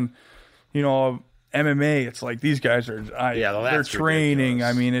guys. And then, MMA, it's like these guys are. They're training.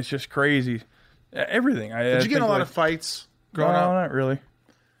 ridiculous. I mean, it's just crazy. Everything. Did you get in a lot of fights growing no, up? not really.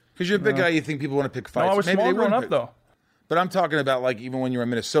 Because you're a big guy, you think people want to pick fights. No, I was Maybe small they growing wouldn't up, pick- though. But I'm talking about like even when you were in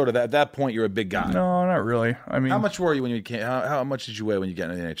Minnesota. At that point, you're a big guy. No, not really. I mean, How much were you when you came? How much did you weigh when you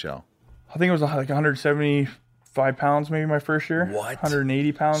got into the NHL? I think it was like 170, 5 pounds maybe my first year. What?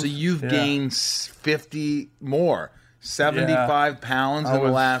 180 pounds. So you've gained 50 more, 75 pounds in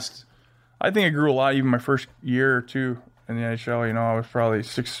the last. I think I grew a lot even my first year or two in the NHL. You know, I was probably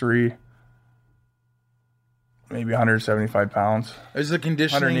 6'3", maybe 175 pounds. Is the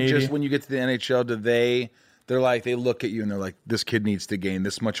conditioning just when you get to the NHL, they look at you and they're like, this kid needs to gain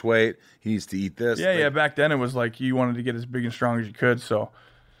this much weight. He needs to eat this. Yeah. Back then it was like you wanted to get as big and strong as you could. So,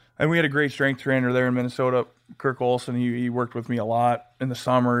 and we had a great strength trainer there in Minnesota, Kirk Olson. He worked with me a lot in the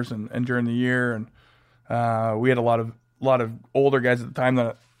summers and during the year. And we had a lot of older guys at the time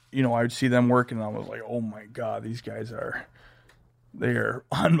that, you know, I would see them working and I was like, oh my God, these guys they are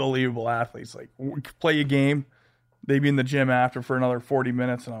unbelievable athletes. Like, play a game. They'd be in the gym after for another 40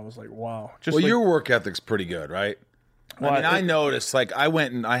 minutes, and I was like, wow. Your work ethic's pretty good, right? Well, I noticed, like, I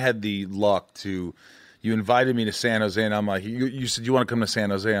went and I had the luck to, you invited me to San Jose, and I'm like, you said you want to come to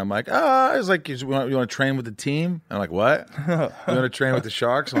San Jose. I'm like, I was like, you want to train with the team? I'm like, what? You want to train with the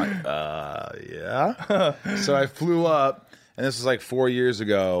Sharks? I'm like, yeah. So I flew up, and this was like 4 years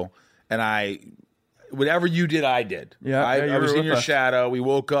ago, and whatever you did, I did. Yeah, I was in your shadow. We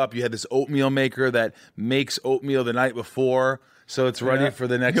woke up. You had this oatmeal maker that makes oatmeal the night before, so it's ready for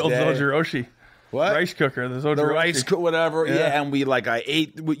the next day. The old Zojiroshi. What? Rice cooker. The rice cooker, whatever. Yeah, and I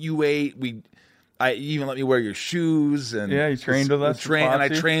ate what you ate. I even let me wear your shoes. And you trained with us. And I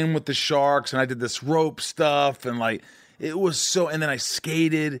trained with the Sharks, and I did this rope stuff, and like it was so. And then I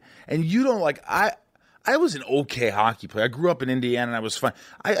skated, and you don't like I was an okay hockey player. I grew up in Indiana, and I was fine.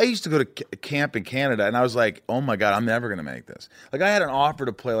 I used to go to camp in Canada, and I was like, oh, my God, I'm never going to make this. Like, I had an offer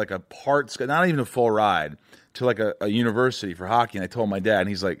to play, like, a part, not even a full ride, to, like, a university for hockey, and I told my dad, and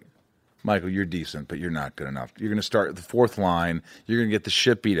he's like, Michael, you're decent, but you're not good enough. You're going to start at the fourth line. You're going to get the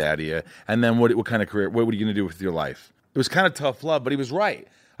shit beat out of you, and then what kind of career, what are you going to do with your life? It was kind of tough love, but he was right.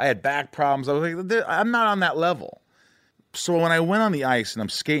 I had back problems. I was like, I'm not on that level. So when I went on the ice, and I'm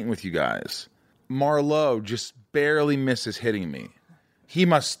skating with you guys, Marleau just barely misses hitting me.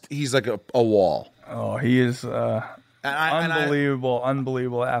 He's like a wall. Oh, he is unbelievable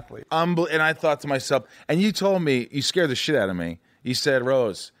athlete. And I thought to myself, and you told me, you scared the shit out of me. You said,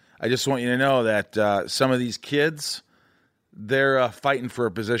 Rose, I just want you to know that some of these kids, they're fighting for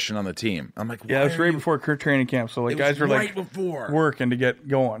a position on the team. I'm like, yeah, it's right before training camp. So like guys were like working to get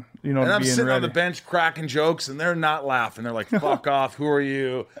going. You know, and I'm sitting ready on the bench cracking jokes, and they're not laughing. They're like, "Fuck off! Who are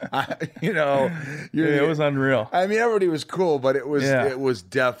you?" It was unreal. I mean, everybody was cool, but it was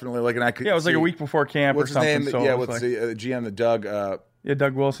definitely like, and I could. Yeah, it was like a week before camp or something. What's his name? What's the GM? The Doug.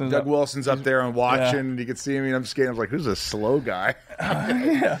 Doug Wilson. Doug Wilson's up there and watching, and you could see me. And I'm skating. I was like, "Who's a slow guy?"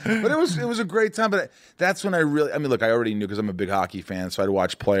 But it was a great time. But that's when I look, I already knew because I'm a big hockey fan, so I'd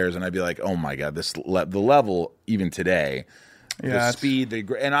watch players, and I'd be like, "Oh my God, the level even today." The speed,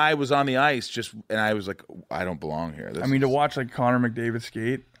 and I was on the ice and I was like, I don't belong here. To watch like Connor McDavid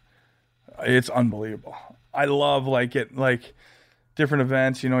skate, it's unbelievable. I love different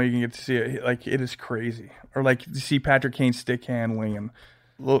events. You know, you can get to see it. Like, it is crazy. Or like to see Patrick Kane stick handling, and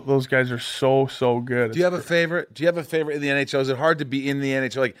those guys are so good. Do you have a favorite? Do you have a favorite in the NHL? Is it hard to be in the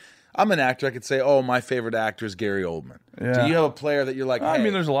NHL? Like, I'm an actor. I could say, oh, my favorite actor is Gary Oldman. Yeah. Do you have a player that you're like? Hey. I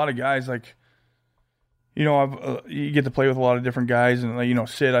mean, there's a lot of guys like. You know, you get to play with a lot of different guys, and you know,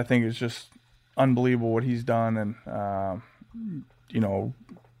 Sid, I think, is just unbelievable what he's done, and you know,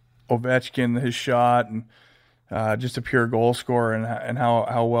 Ovechkin, his shot, and just a pure goal scorer, and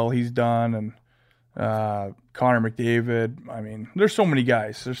how well he's done, and Connor McDavid. I mean, there's so many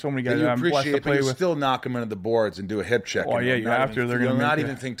guys. That I'm blessed to play with. Still knock them into the boards and do a hip check. Oh yeah, you have to. They're going to not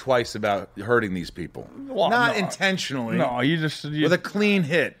even think twice about hurting these people. Well, not intentionally. No, you with a clean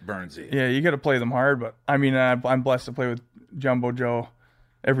hit, Burnsy. Yeah, you got to play them hard. But I mean, I'm blessed to play with Jumbo Joe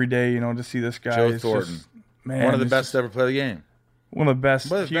every day. You know, to see this guy. Joe Thornton, one of the best to ever play the game. One of the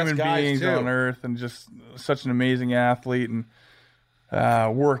best human beings on earth, and just such an amazing athlete and.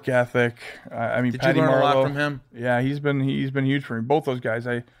 Work ethic. I mean, did Patty you learn Marleau, a lot from him? Yeah, he's been huge for me. Both those guys.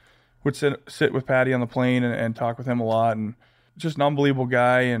 I would sit with Patty on the plane and talk with him a lot, and just an unbelievable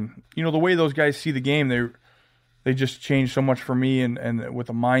guy. And you know, the way those guys see the game, they just changed so much for me, and with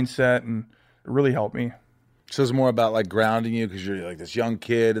a mindset, and it really helped me. So it's more about like grounding you because you're like this young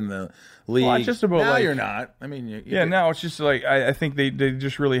kid in the league. Well, it's just about now you're not. I mean, now it's just like I think they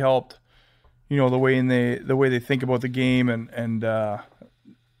just really helped. You know, the way they think about the game and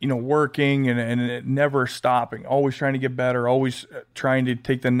you know, working and never stopping, always trying to get better, always trying to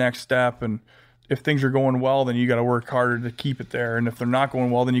take the next step. And if things are going well, then you got to work harder to keep it there. And if they're not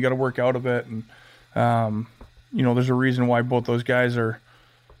going well, then you got to work out of it. And you know, there's a reason why both those guys are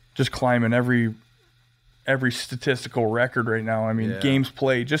just climbing every every statistical record right now. I mean, games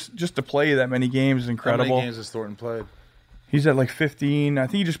played. Just to play that many games is incredible. How many games has Thornton played? He's at like 15. I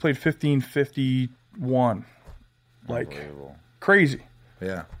think he just played 1551. Like crazy.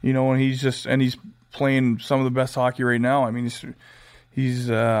 Yeah. You know, and he's playing some of the best hockey right now. I mean, he's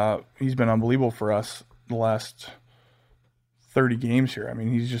been unbelievable for us the last 30 games here. I mean,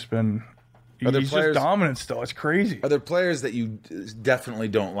 he's just just dominant still. It's crazy. Are there players that you definitely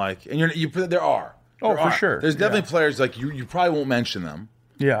don't like? And there are. Oh, for sure. There's definitely players like you probably won't mention them.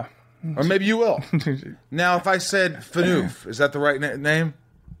 Yeah. Or maybe you will. Now, if I said Phaneuf, is that the right name?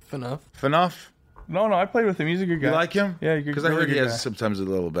 Phaneuf. Phaneuf? No, I played with him. He's a good guy. You like him? Yeah, because I heard he has sometimes a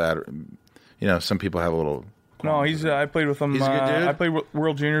little bad. You know, some people have a little. No, I played with him. He's a good dude. I played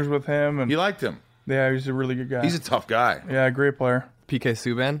World Juniors with him, and you liked him. Yeah, he's a really good guy. He's a tough guy. Yeah, great player. PK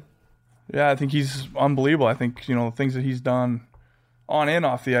Subban. Yeah, I think he's unbelievable. I think the things that he's done on and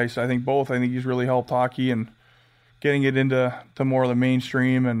off the ice. I think both. I think he's really helped hockey and getting it into more of the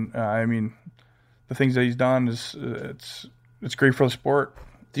mainstream. And I mean, the things that he's done it's great for the sport.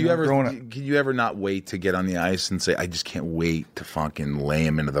 Can you ever not wait to get on the ice and say, I just can't wait to fucking lay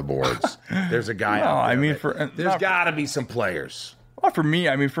him into the boards? There's a guy out there. I mean, there's got to be some players. Well, for me,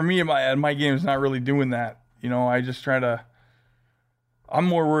 my game is not really doing that. You know, I just try to. I'm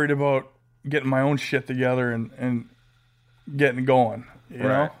more worried about getting my own shit together and getting going. You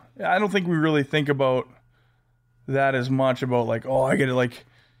know, I don't think we really think about that as much about like, oh, I got to like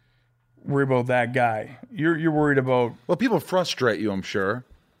worry about that guy. You're worried about. Well, people frustrate you, I'm sure.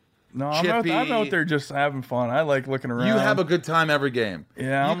 No, I'm out there just having fun. I like looking around. You have a good time every game.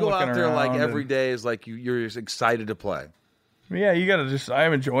 Yeah, you go out there like every day is like you're excited to play. Yeah, you got to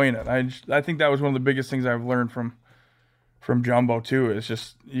I'm enjoying it. I think that was one of the biggest things I've learned from Jumbo too. Is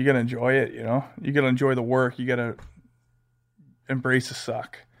just you got to enjoy it. You know, you got to enjoy the work. You got to embrace the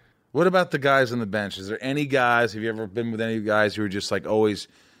suck. What about the guys on the bench? Is there any guys? Have you ever been with any guys who are just like always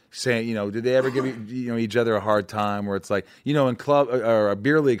saying, did they ever give each other a hard time where it's like, in club or a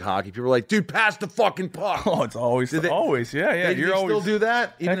beer league hockey, people are like, dude, pass the fucking puck. Oh, it's always, yeah. You still do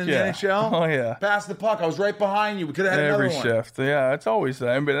that even in the NHL? Oh, yeah. Pass the puck. I was right behind you. We could have had another one. Every shift. Yeah, it's always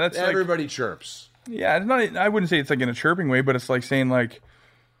that. But that's everybody chirps. Yeah, it's not. I wouldn't say it's like in a chirping way, but it's like saying like,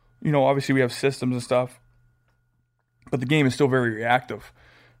 obviously we have systems and stuff, but the game is still very reactive,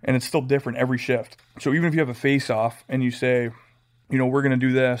 and it's still different every shift. So even if you have a face-off and you say, we're going to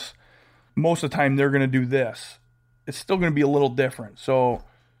do this. Most of the time, they're going to do this. It's still going to be a little different. So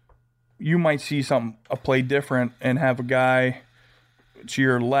you might see a play different and have a guy to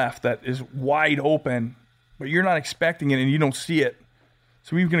your left that is wide open, but you're not expecting it and you don't see it.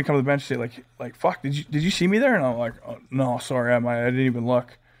 So we're going to come to the bench and say like, fuck, did you see me there? And I'm like, oh, no, sorry, I didn't even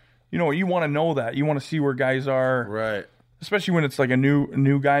look. You want to know that. You want to see where guys are. Right. Especially when it's like a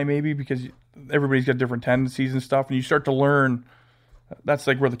new guy maybe, because everybody's got different tendencies and stuff, and you start to learn. That's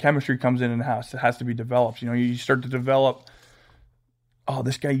like where the chemistry comes in and has to be developed. You start to develop. Oh,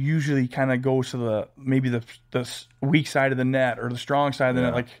 this guy usually kind of goes to the weak side of the net or the strong side of the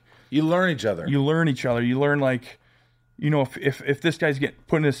net. Like you learn each other. You learn like, if this guy's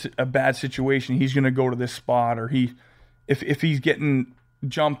put in a bad situation, he's going to go to this spot, or if he's getting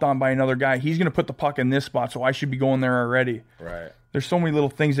jumped on by another guy, he's going to put the puck in this spot, so I should be going there already. Right. There's so many little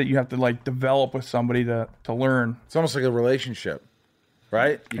things that you have to like develop with somebody to learn. It's almost like a relationship,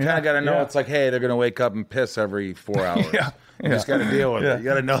 right? You kind of got to know. It's like, hey, they're going to wake up and piss every 4 hours. You just got to deal with it. You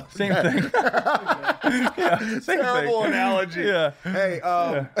got to know. Same thing. Same terrible thing. Analogy. Yeah. Hey.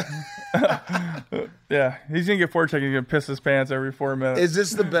 Yeah. He's going to get forechecked. He's going to piss his pants every 4 minutes. Is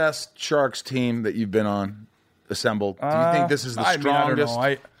this the best Sharks team that you've been on? Assembled? Do you think this is the strongest?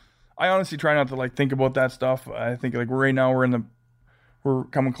 I honestly try not to like think about that stuff. I think like right now we're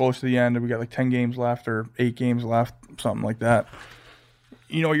coming close to the end. We got like 10 games left or 8 games left, something like that.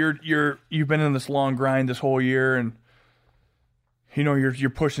 You've been in this long grind this whole year, and you're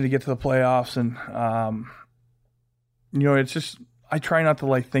pushing to get to the playoffs, and it's just I try not to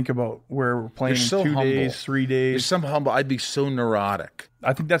like think about where we're playing in 2 days, 3 days. You're so humble. I'd be so neurotic.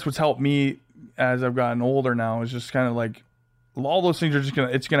 I think that's what's helped me as I've gotten older now, is just kind of like all those things are just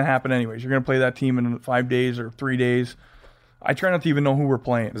it's gonna happen anyways. You're gonna play that team in 5 days or 3 days. I try not to even know who we're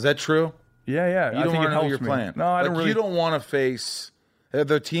playing. Is that true? Yeah. You don't want to know who you're playing. No, I don't really. You don't want to face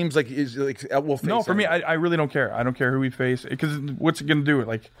the teams we'll face. No, for me, I really don't care. I don't care who we face, because what's it gonna do?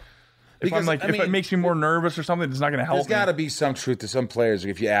 Like. If it makes me more nervous or something, it's not going to help. There's got to be some truth to some players.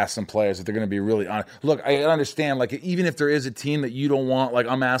 If you ask some players if they're going to be really honest. Look, I understand. Like, even if there is a team that you don't want, like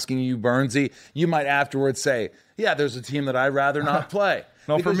I'm asking you, Burnsy, you might afterwards say, "Yeah, there's a team that I'd rather not play."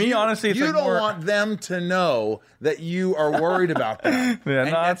 No, because for me, honestly, it's you don't want them to know that you are worried about them.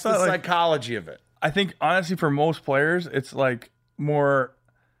 That's the psychology of it. I think honestly for most players, it's like more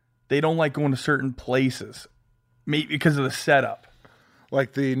they don't like going to certain places, maybe because of the setup.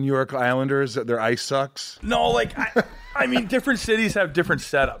 Like the New York Islanders, their ice sucks. No, like I mean, different cities have different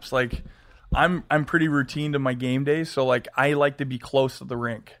setups. Like I'm pretty routine to my game days, so like I like to be close to the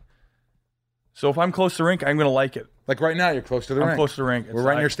rink. So if I'm close to the rink, I'm gonna like it. Like right now, you're close to the rink. I'm close to the rink. We're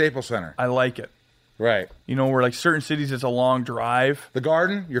right near Staples Center. I like it. Right. You know, where like certain cities, it's a long drive. The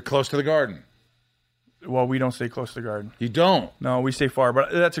Garden, you're close to the Garden. Well, we don't stay close to the Garden. You don't? No, we stay far,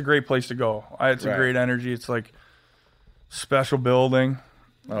 but that's a great place to go. It's a great energy. It's like special building.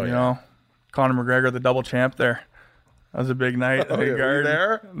 Oh, you know, Conor McGregor, the double champ there. That was a big night. Oh, yeah. Were you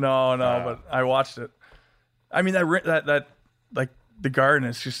there? No, but I watched it. I mean, that like the Garden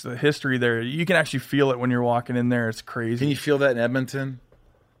is just the history there. You can actually feel it when you're walking in there. It's crazy. Can you feel that in Edmonton?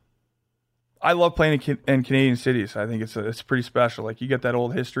 I love playing in Canadian cities. I think it's pretty special. Like you get that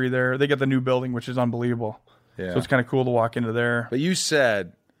old history there. They got the new building, which is unbelievable. Yeah. So it's kind of cool to walk into there. But you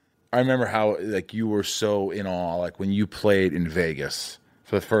said, I remember how like you were so in awe, like when you played in Vegas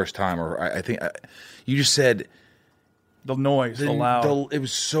for the first time, or I think you just said the noise, the loud. It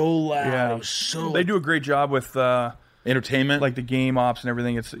was so loud. Yeah. It was so. They do a great job with entertainment, like the game ops and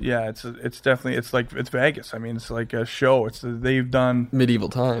everything. It's definitely it's Vegas. I mean, it's like a show. They've done medieval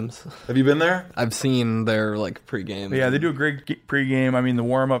times. Have you been there? I've seen their like pregame. Yeah, they do a great pregame. I mean, the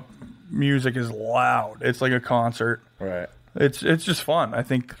warm up music is loud. It's like a concert. Right. It's just fun. I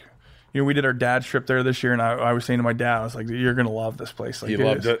think. You know, we did our dad's trip there this year, and I was saying to my dad, I was like, "You're gonna love this place." Like, he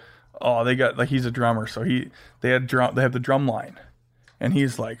loved it. Oh, they got like he's a drummer, so they have the drum line, and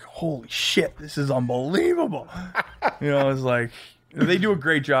he's like, "Holy shit, this is unbelievable!" You know, it's like they do a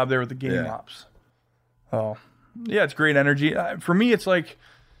great job there with the game ops. Oh, yeah, it's great energy. For me, it's like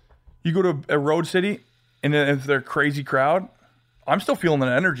you go to a road city, and if they're a crazy crowd, I'm still feeling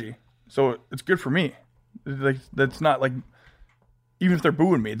that energy, so it's good for me. Like that's not like. Even if they're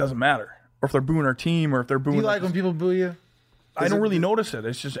booing me, it doesn't matter. Or if they're booing our team, or if they're booing. Do you like when people boo you? I don't really notice it.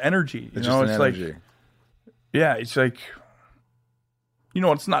 It's just energy. It's just energy. Like, yeah, it's like, you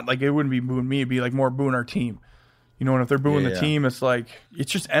know, it's not like it wouldn't be booing me. It'd be like more booing our team. You know, and if they're booing the team, it's like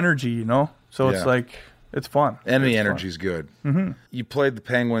it's just energy. You know, so it's like it's fun. And the energy's good. Mm-hmm. You played the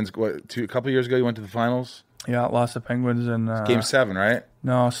Penguins a couple years ago. You went to the finals. Yeah, lost the Penguins in Game 7, right?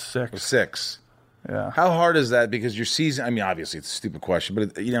 No, 6. 6. Yeah. How hard is that? Because your season, I mean, obviously it's a stupid question,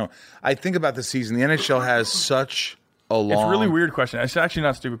 but, you know, I think about the season. The NHL has such a long... It's a really weird question. It's actually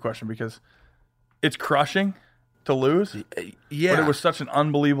not a stupid question because it's crushing to lose. Yeah. But it was such an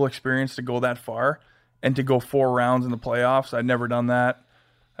unbelievable experience to go that far and to go 4 rounds in the playoffs. I'd never done that.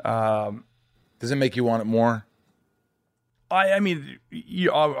 Does it make you want it more? I mean,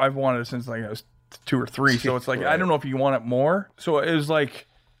 I've wanted it since like I was 2 or 3, so it's like, right. I don't know if you want it more. So it was like...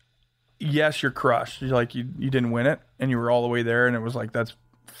 Yes, you're crushed. You're like you didn't win it, and you were all the way there, and it was like that's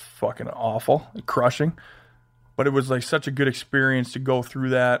fucking awful, crushing. But it was like such a good experience to go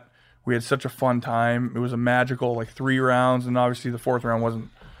through that. We had such a fun time. It was a magical like 3 rounds, and obviously the 4th round wasn't.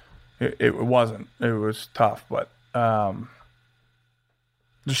 It wasn't. It was tough, but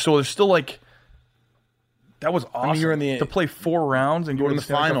there's still like that was awesome. I mean, you're in to play 4 rounds and go to the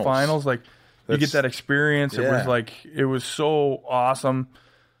finals. Like you get that experience. It was like it was so awesome.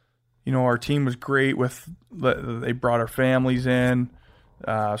 You know, our team was great they brought our families in.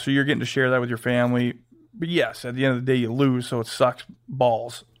 So you're getting to share that with your family. But yes, at the end of the day, you lose, so it sucks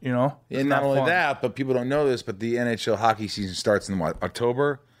balls, you know? And not only that, but people don't know this, but the NHL hockey season starts in what,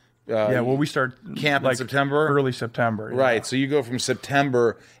 October? We start camp in September? Early September. Right, yeah. so you go from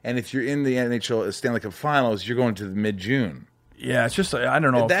September, and if you're in the NHL Stanley Cup Finals, you're going to the mid-June. Yeah, it's just, I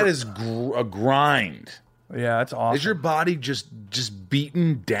don't know. That is a grind. Yeah, it's awesome. Is your body just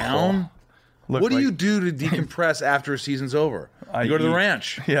beaten down? What do you do to decompress after a season's over? You go to the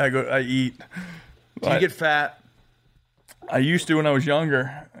ranch. Yeah, I eat. Do you get fat? I used to when I was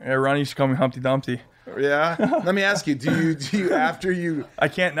younger. Ronnie used to call me Humpty Dumpty. Yeah. Let me ask you: Do you after you? I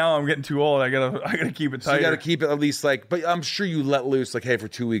can't now. I'm getting too old. I gotta keep it tight. So you gotta keep it at least like. But I'm sure you let loose. Like, hey, for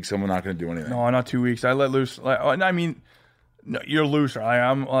 2 weeks, I'm not gonna do anything. No, not 2 weeks. I let loose. I mean. No, you're loose.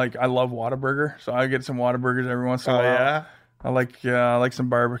 I'm like I love Whataburger, so I get some Whataburgers every once in a while. Yeah, I like some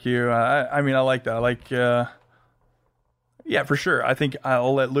barbecue. I mean I like that. I like for sure. I think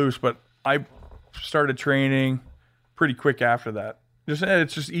I'll let loose, but I started training pretty quick after that.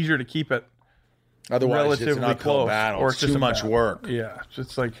 It's just easier to keep it. Otherwise, relatively it's an uphill close, battle. or it's too much work. Yeah,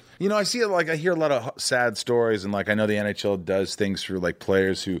 it's like I see it. Like I hear a lot of sad stories, and like I know the NHL does things for like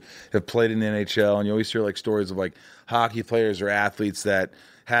players who have played in the NHL, and you always hear like stories of like hockey players or athletes that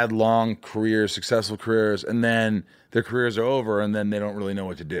had long careers, successful careers, and then their careers are over, and then they don't really know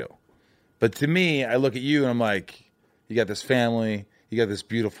what to do. But to me, I look at you and I'm like, you got this family, you got this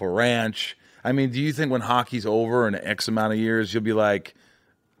beautiful ranch. I mean, do you think when hockey's over in X amount of years, you'll be like,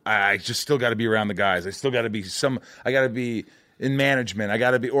 I just still got to be around the guys. I still got to be I got to be in management. I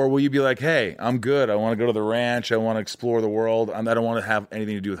got to be, or will you be like, hey, I'm good. I want to go to the ranch. I want to explore the world. I don't want to have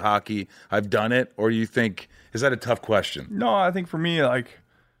anything to do with hockey. I've done it. Or do you think, is that a tough question? No, I think for me, like,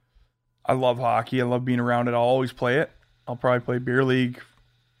 I love hockey. I love being around it. I'll always play it. I'll probably play beer league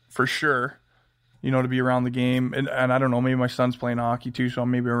for sure, to be around the game. And I don't know, maybe my son's playing hockey too, so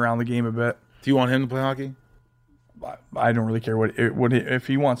I'm maybe around the game a bit. Do you want him to play hockey? I don't really care if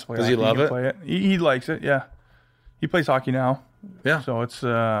he wants to play. Does hockey, he love it? Play it. He likes it. Yeah, he plays hockey now. Yeah. So it's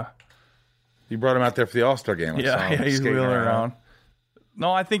you brought him out there for the All-Star game. Yeah, he's wheeling around.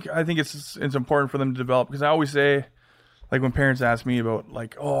 No, I think it's important for them to develop, because I always say, like, when parents ask me about,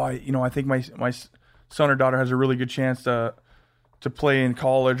 like, I think my son or daughter has a really good chance to play in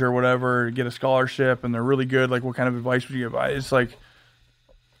college or whatever, get a scholarship, and they're really good. Like, what kind of advice would you give? It's like,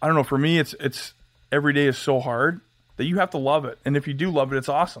 I don't know. For me, it's every day is so hard that you have to love it, and if you do love it, it's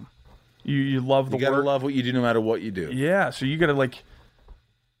awesome. You love the work. You gotta love what you do, no matter what you do. Yeah, so you gotta, like,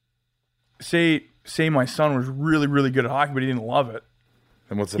 say my son was really, really good at hockey, but he didn't love it.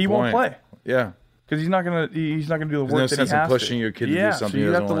 And what's the point? He won't play. Yeah, because he's not gonna do the work no that he has to. sense in pushing your kid to do something so he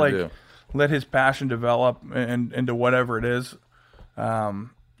you doesn't have to, want like, to do. let his passion develop and into whatever it is.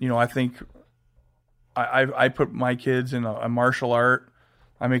 I think I put my kids in a martial art.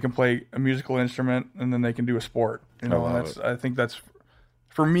 I make them play a musical instrument, and then they can do a sport. I think that's,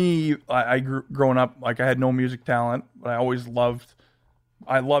 for me. Growing up, like, I had no music talent, but I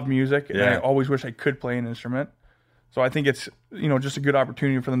love music, and I always wish I could play an instrument. So I think it's, just a good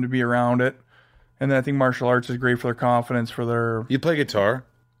opportunity for them to be around it. And then I think martial arts is great for their confidence, for their. You play guitar?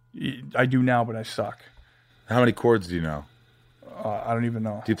 I do now, but I suck. How many chords do you know? I don't even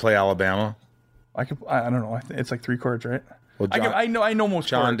know. Do you play Alabama? I don't know. It's like 3 chords, right? Well, I know most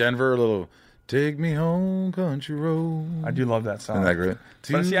John chords. Denver, a little "Take Me Home, Country Road." I do love that song. Isn't that great?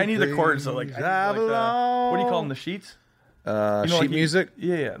 But see, I need the chords. So, like, what do you call them? The sheets? Sheet music?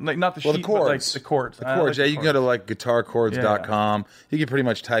 Yeah. Like, not the Well, sheet, the chords. but, like, the chords. The chords. Like you can go to, like, guitarchords.com. You can pretty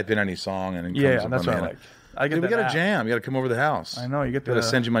much type in any song and it comes up. That's what I like. Hey, we got a jam. You got to come over to the house. I know. You get got to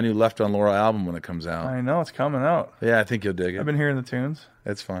send you my new Left on Laura album when it comes out. I know. It's coming out. Yeah, I think you'll dig it. I've been hearing the tunes.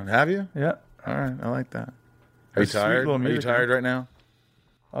 It's fun. Have you? Yeah. All right. I like that. Are you Sweet tired? little Are you music, tired right now?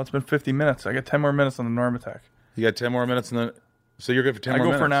 Oh, it's been 50 minutes. I got 10 more minutes on the Normatec. You got 10 more minutes so you're good for 10 more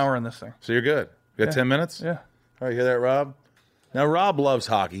minutes? I go for an hour in this thing. So you're good. You got 10 minutes? Yeah. All right, you hear that, Rob? Now, Rob loves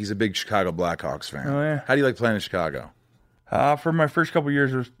hockey. He's a big Chicago Blackhawks fan. Oh, yeah. How do you like playing in Chicago? For my first couple of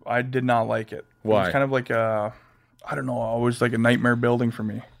years, I did not like it. Why? It was kind of like I don't know, always like a nightmare building for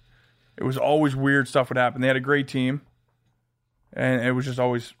me. It was always weird stuff would happen. They had a great team, and it was just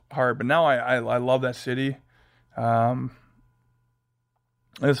always hard. But now I love that city.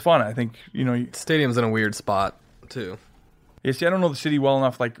 It's fun. I think, Stadium's in a weird spot too. Yeah, see, I don't know the city well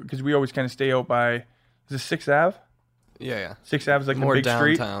enough, like, because we always kind of stay out by, is it 6th Ave? Yeah. 6th Ave is like More the big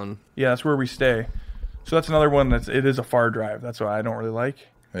street. downtown. Yeah, that's where we stay. So that's another one it is a far drive. That's why I don't really like.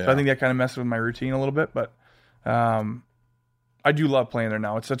 Yeah. So I think that kind of messes with my routine a little bit. But I do love playing there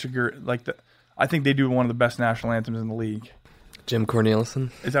now. It's such a good, I think they do one of the best national anthems in the league. Jim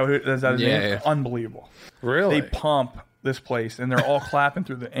Cornelison. Is that his name? Yeah. Unbelievable. Really? They pump this place, and they're all clapping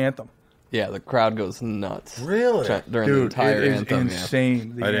through the anthem. Yeah, the crowd goes nuts. Really? During the Dude, entire it is anthem.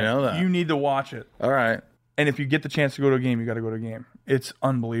 insane. I didn't know that. You need to watch it. All right. And if you get the chance to go to a game, you got to go to a game. It's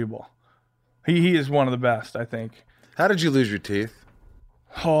unbelievable. He is one of the best, I think. How did you lose your teeth?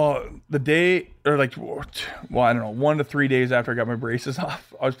 Oh, the day, or I don't know, 1 to 3 days after I got my braces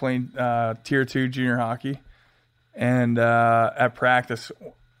off, I was playing Tier 2 junior hockey. And at practice,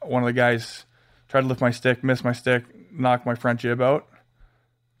 one of the guys tried to lift my stick, missed my stick, knocked my front jib out.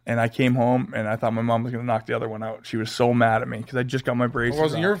 And I came home, and I thought my mom was going to knock the other one out. She was so mad at me because I just got my braces It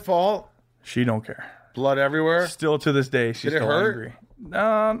wasn't off. your fault? She don't care. Blood everywhere? Still to this day, she's Did it still hurt? angry.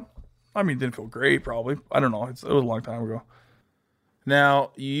 I mean, it didn't feel great, probably. I don't know. It was a long time ago.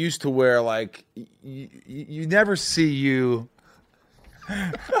 Now, you used to wear, like, you never see you.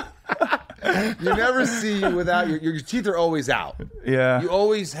 You never see you without your teeth are always out. Yeah. You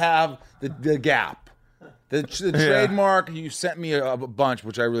always have the gap. The trademark, you sent me a bunch,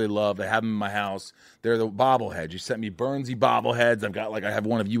 which I really loved. I have them in my house. They're the bobbleheads. You sent me Burnsy bobbleheads. I have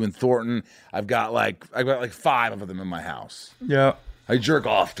one of you and Thornton. I've got like 5 of them in my house. Yeah. I jerk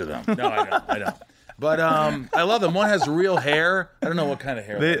off to them. No, I don't. But I love them. One has real hair. I don't know what kind of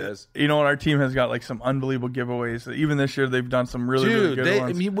hair that is. You know what? Our team has got like some unbelievable giveaways. Even this year, they've done some really good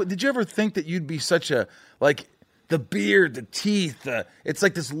ones. Did you ever think that you'd be such a the beard, the teeth. It's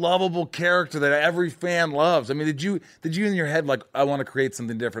like this lovable character that every fan loves. I mean, did you in your head like, I want to create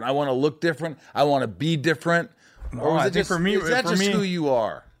something different? I want to look different. I want to be different. No, Or was I it think just, for me, is that just who you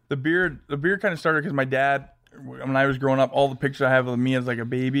are? The beard kind of started because my dad, when I was growing up, all the pictures I have of me as like a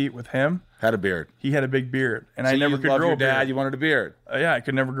baby with him, Had a beard. he had a big beard, and So I never you could love grow your a beard. dad. You wanted a beard. Yeah, I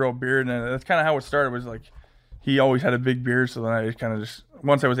could never grow a beard, and that's kind of how it started. Was like he always had a big beard, so then I just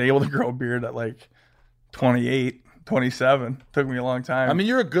once I was able to grow a beard at like 28, 27, took me a long time. I mean,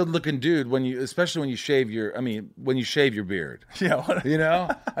 you're a good-looking dude especially when you shave your beard. yeah, You know,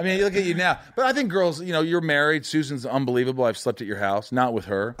 I mean, look at you now. But I think girls, you're married. Susan's unbelievable. I've slept at your house, not with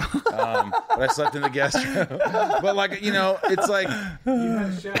her, but I slept in the guest room. But like, it's like,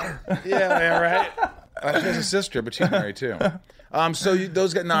 yeah, right. She has a sister, but she's married too. So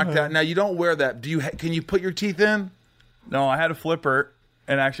those get knocked out. Now you don't wear that. Can you put your teeth in? no, I had a flipper,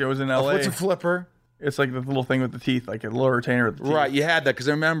 and actually I was in LA. What's a flipper? It's like the little thing with the teeth, like a little retainer with the teeth. Right, you had that because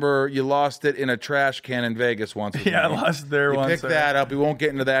I remember you lost it in a trash can in Vegas once. Yeah, I lost it there once. Pick that up. We won't get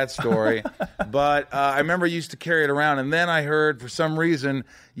into that story. But I remember you used to carry it around, and then I heard for some reason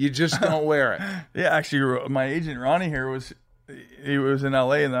you just don't wear it. Yeah, actually, my agent Ronnie here was in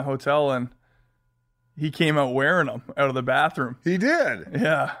LA in the hotel, and he came out wearing them out of the bathroom. He did.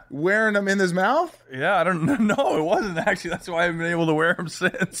 Yeah, Wearing them in his mouth? yeah. I don't know. It wasn't actually. That's why I've been able to wear them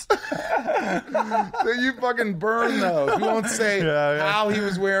since. So you fucking burn those. We won't say Yeah. how he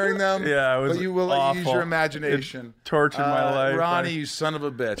was wearing them. Yeah, it was but you will use awful. your imagination. It tortured my life. Ronnie, you son of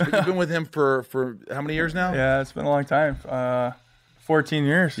a bitch. But you've been with him for how many years now? Yeah, it's been a long time. 14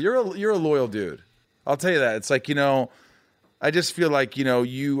 years. You're a loyal dude. I'll tell you that. It's like, I just feel like,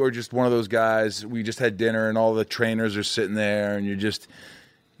 you are just one of those guys. We just had dinner and all the trainers are sitting there and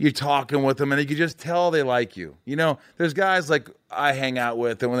you're talking with them and you can just tell they like you. There's guys like I hang out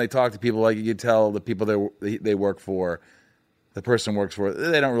with, and when they talk to people, like you can tell the people they work for, the person works for,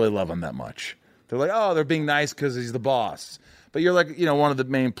 they don't really love him that much. They're like, oh, they're being nice because he's the boss. But you're like, one of the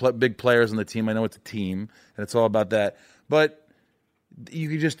main big players on the team. I know it's a team and it's all about that. But you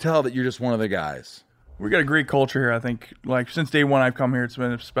can just tell that you're just one of the guys. We got a great culture here. I think, like since day one I've come here, it's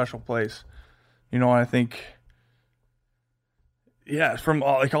been a special place. I think, yeah, from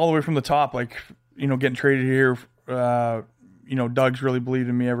all the way from the top, like getting traded here. Doug's really believed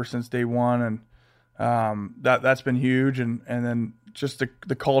in me ever since day one, and that's been huge. And then just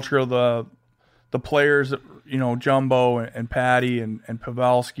the culture of the players, Jumbo and Patty and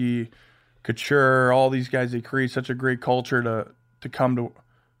Pavelski, Couture, all these guys. They create such a great culture to come to.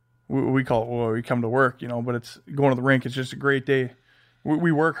 We call it, we come to work, but it's going to the rink. It's just a great day.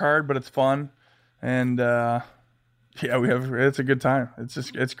 We work hard, but it's fun. And, it's a good time.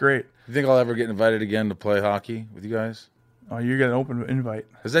 It's great. You think I'll ever get invited again to play hockey with you guys? Oh, you get an open invite.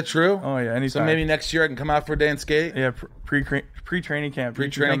 Is that true? Oh, yeah, anytime. So maybe next year I can come out for a day and skate? Yeah, pre-training camp.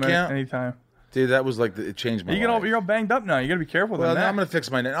 Pre-training camp? Anytime. Dude, that was like, it changed my life. You're all banged up now. You got to be careful with Well, that. now I'm going to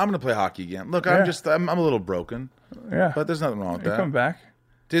fix my neck. I'm going to play hockey again. Look, Yeah. I'm a little broken, Yeah. but there's nothing wrong with You that. come back.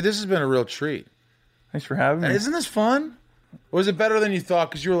 Dude, this has been a real treat. Thanks for having me. Isn't this fun? Or was it better than you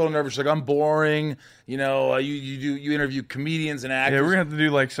thought? Because you were a little nervous. Like, I'm boring. You interview comedians and actors. Yeah, we're going to have to do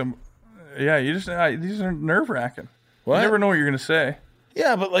like some, these are nerve-wracking. What? You never know what you're going to say.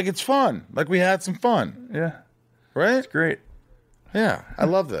 Yeah, but like, it's fun. Like, we had some fun. Yeah, Right? great. Yeah, I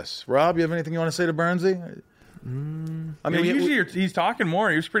love this. Rob, you have anything you want to say to Burnsy? I mean, Usually he's talking more.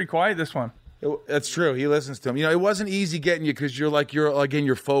 He was pretty quiet this one. That's true. He listens to him. It wasn't easy getting you because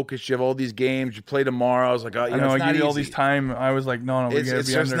you're focused. You have all these games. You play tomorrow. I was like, I it's know. I not give you all easy. these time. I was like, no, we It's gotta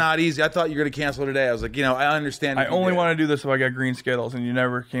be just under. not easy. I thought you were going to cancel today. I was like, I understand. I only want to do this if I got green Skittles, and you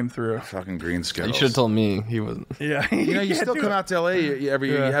never came through. fucking green Skittles. You should have told me he wasn't. Yeah, You still come out to LA every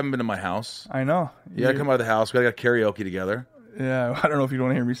year. Yeah. You haven't been to my house. I know. You gotta come out of the house. We got karaoke together. Yeah, I don't know if you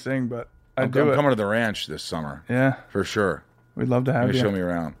want to hear me sing, but I'm do it. coming to the ranch this summer Yeah, for sure. we'd love to have Maybe you. show me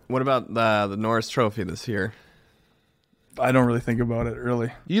around. What about the Norris Trophy this year? I don't really think about it,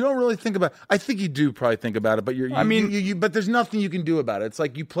 really. You don't really think about. I think you do probably think about it, but but there's nothing you can do about it. It's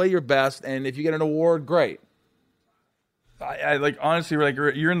like you play your best, and if you get an award, great. I like honestly, like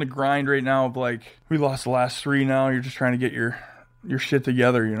you're in the grind right now of like we lost the last 3 now. You're just trying to get your shit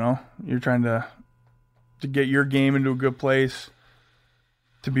together. You're trying to get your game into a good place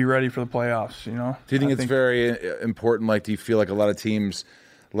to be ready for the playoffs. Do you think it's very important? Like, do you feel like a lot of teams,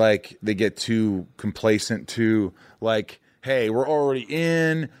 like, they get too complacent to, like, hey, we're already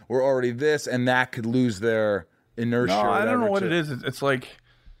in, we're already this, and that could lose their inertia? No, I don't know what it is. It's like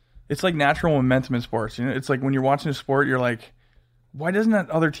natural momentum in sports. It's like when you're watching a sport, you're like, why doesn't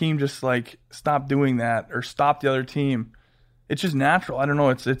that other team just like stop doing that or stop the other team? It's just natural. I don't know.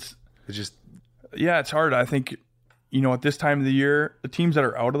 It's just yeah, it's hard. I think at this time of the year, the teams that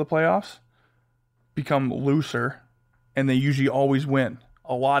are out of the playoffs become looser, and they usually always win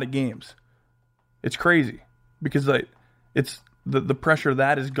a lot of games. It's crazy because it's the pressure of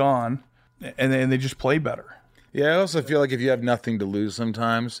that is gone, and they just play better. Yeah, I also feel like if you have nothing to lose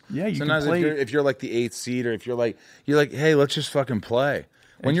sometimes. Yeah, you sometimes can play. if you're like the 8th seed, or if you're like, hey, let's just fucking play.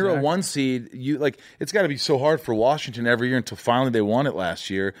 When you're a 1 seed, it's got to be so hard for Washington every year until finally they won it last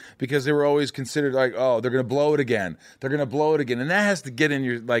year, because they were always considered like, oh, they're going to blow it again. They're going to blow it again. And that has to get in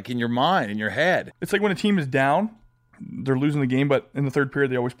your mind, in your head. It's like when a team is down, they're losing the game, but in the third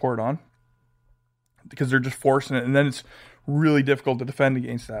period they always pour it on because they're just forcing it, and then it's really difficult to defend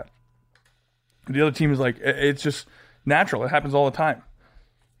against that. The other team is like, it's just natural. It happens all the time.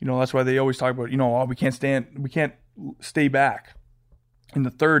 That's why they always talk about, we can't stay back in the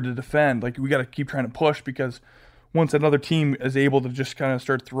third to defend. Like, we got to keep trying to push, because once another team is able to just kind of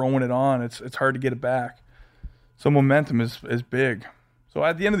start throwing it on, it's hard to get it back. So momentum is big. So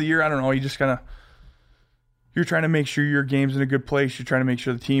at the end of the year, I don't know, you're trying to make sure your game's in a good place. You're trying to make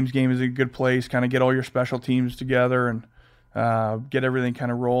sure the team's game is in a good place, kind of get all your special teams together and get everything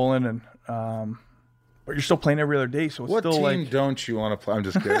kind of rolling. And but you're still playing every other day, so it's what still team don't you want to play? I'm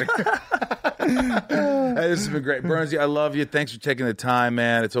just kidding. This has been great. Burnsy, I love you. Thanks for taking the time,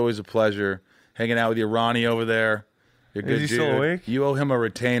 man. It's always a pleasure hanging out with you. Ronnie over there. You're a good Is he dude. still awake? You owe him a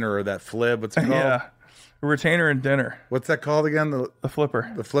retainer, or that flib. What's it called? Yeah. A retainer and dinner. What's that called again? The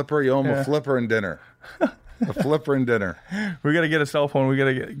flipper. The flipper? You owe him a flipper and dinner. A flipper and dinner. We got to get a cell phone. We got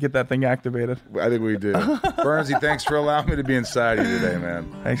to get that thing activated. I think we do. Burnsy, thanks for allowing me to be inside of you today, man.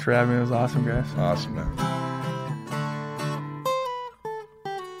 Thanks for having me. It was awesome, guys. Awesome, man.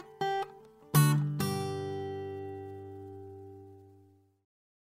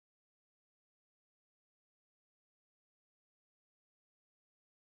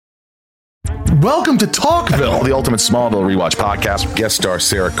 Welcome to Talkville, the ultimate Smallville rewatch podcast. Guest star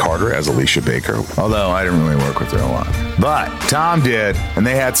Sarah Carter as Alicia Baker, although I didn't really work with her a lot. But Tom did, and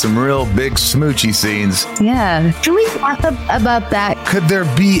they had some real big smoochy scenes. Yeah. Can we talk about that? Could there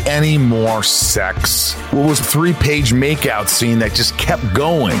be any more sex? What was a 3-page makeout scene that just kept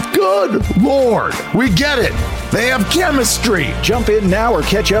going? Good Lord, we get it. They have chemistry. Jump in now or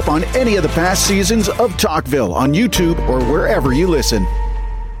catch up on any of the past seasons of Talkville on YouTube or wherever you listen.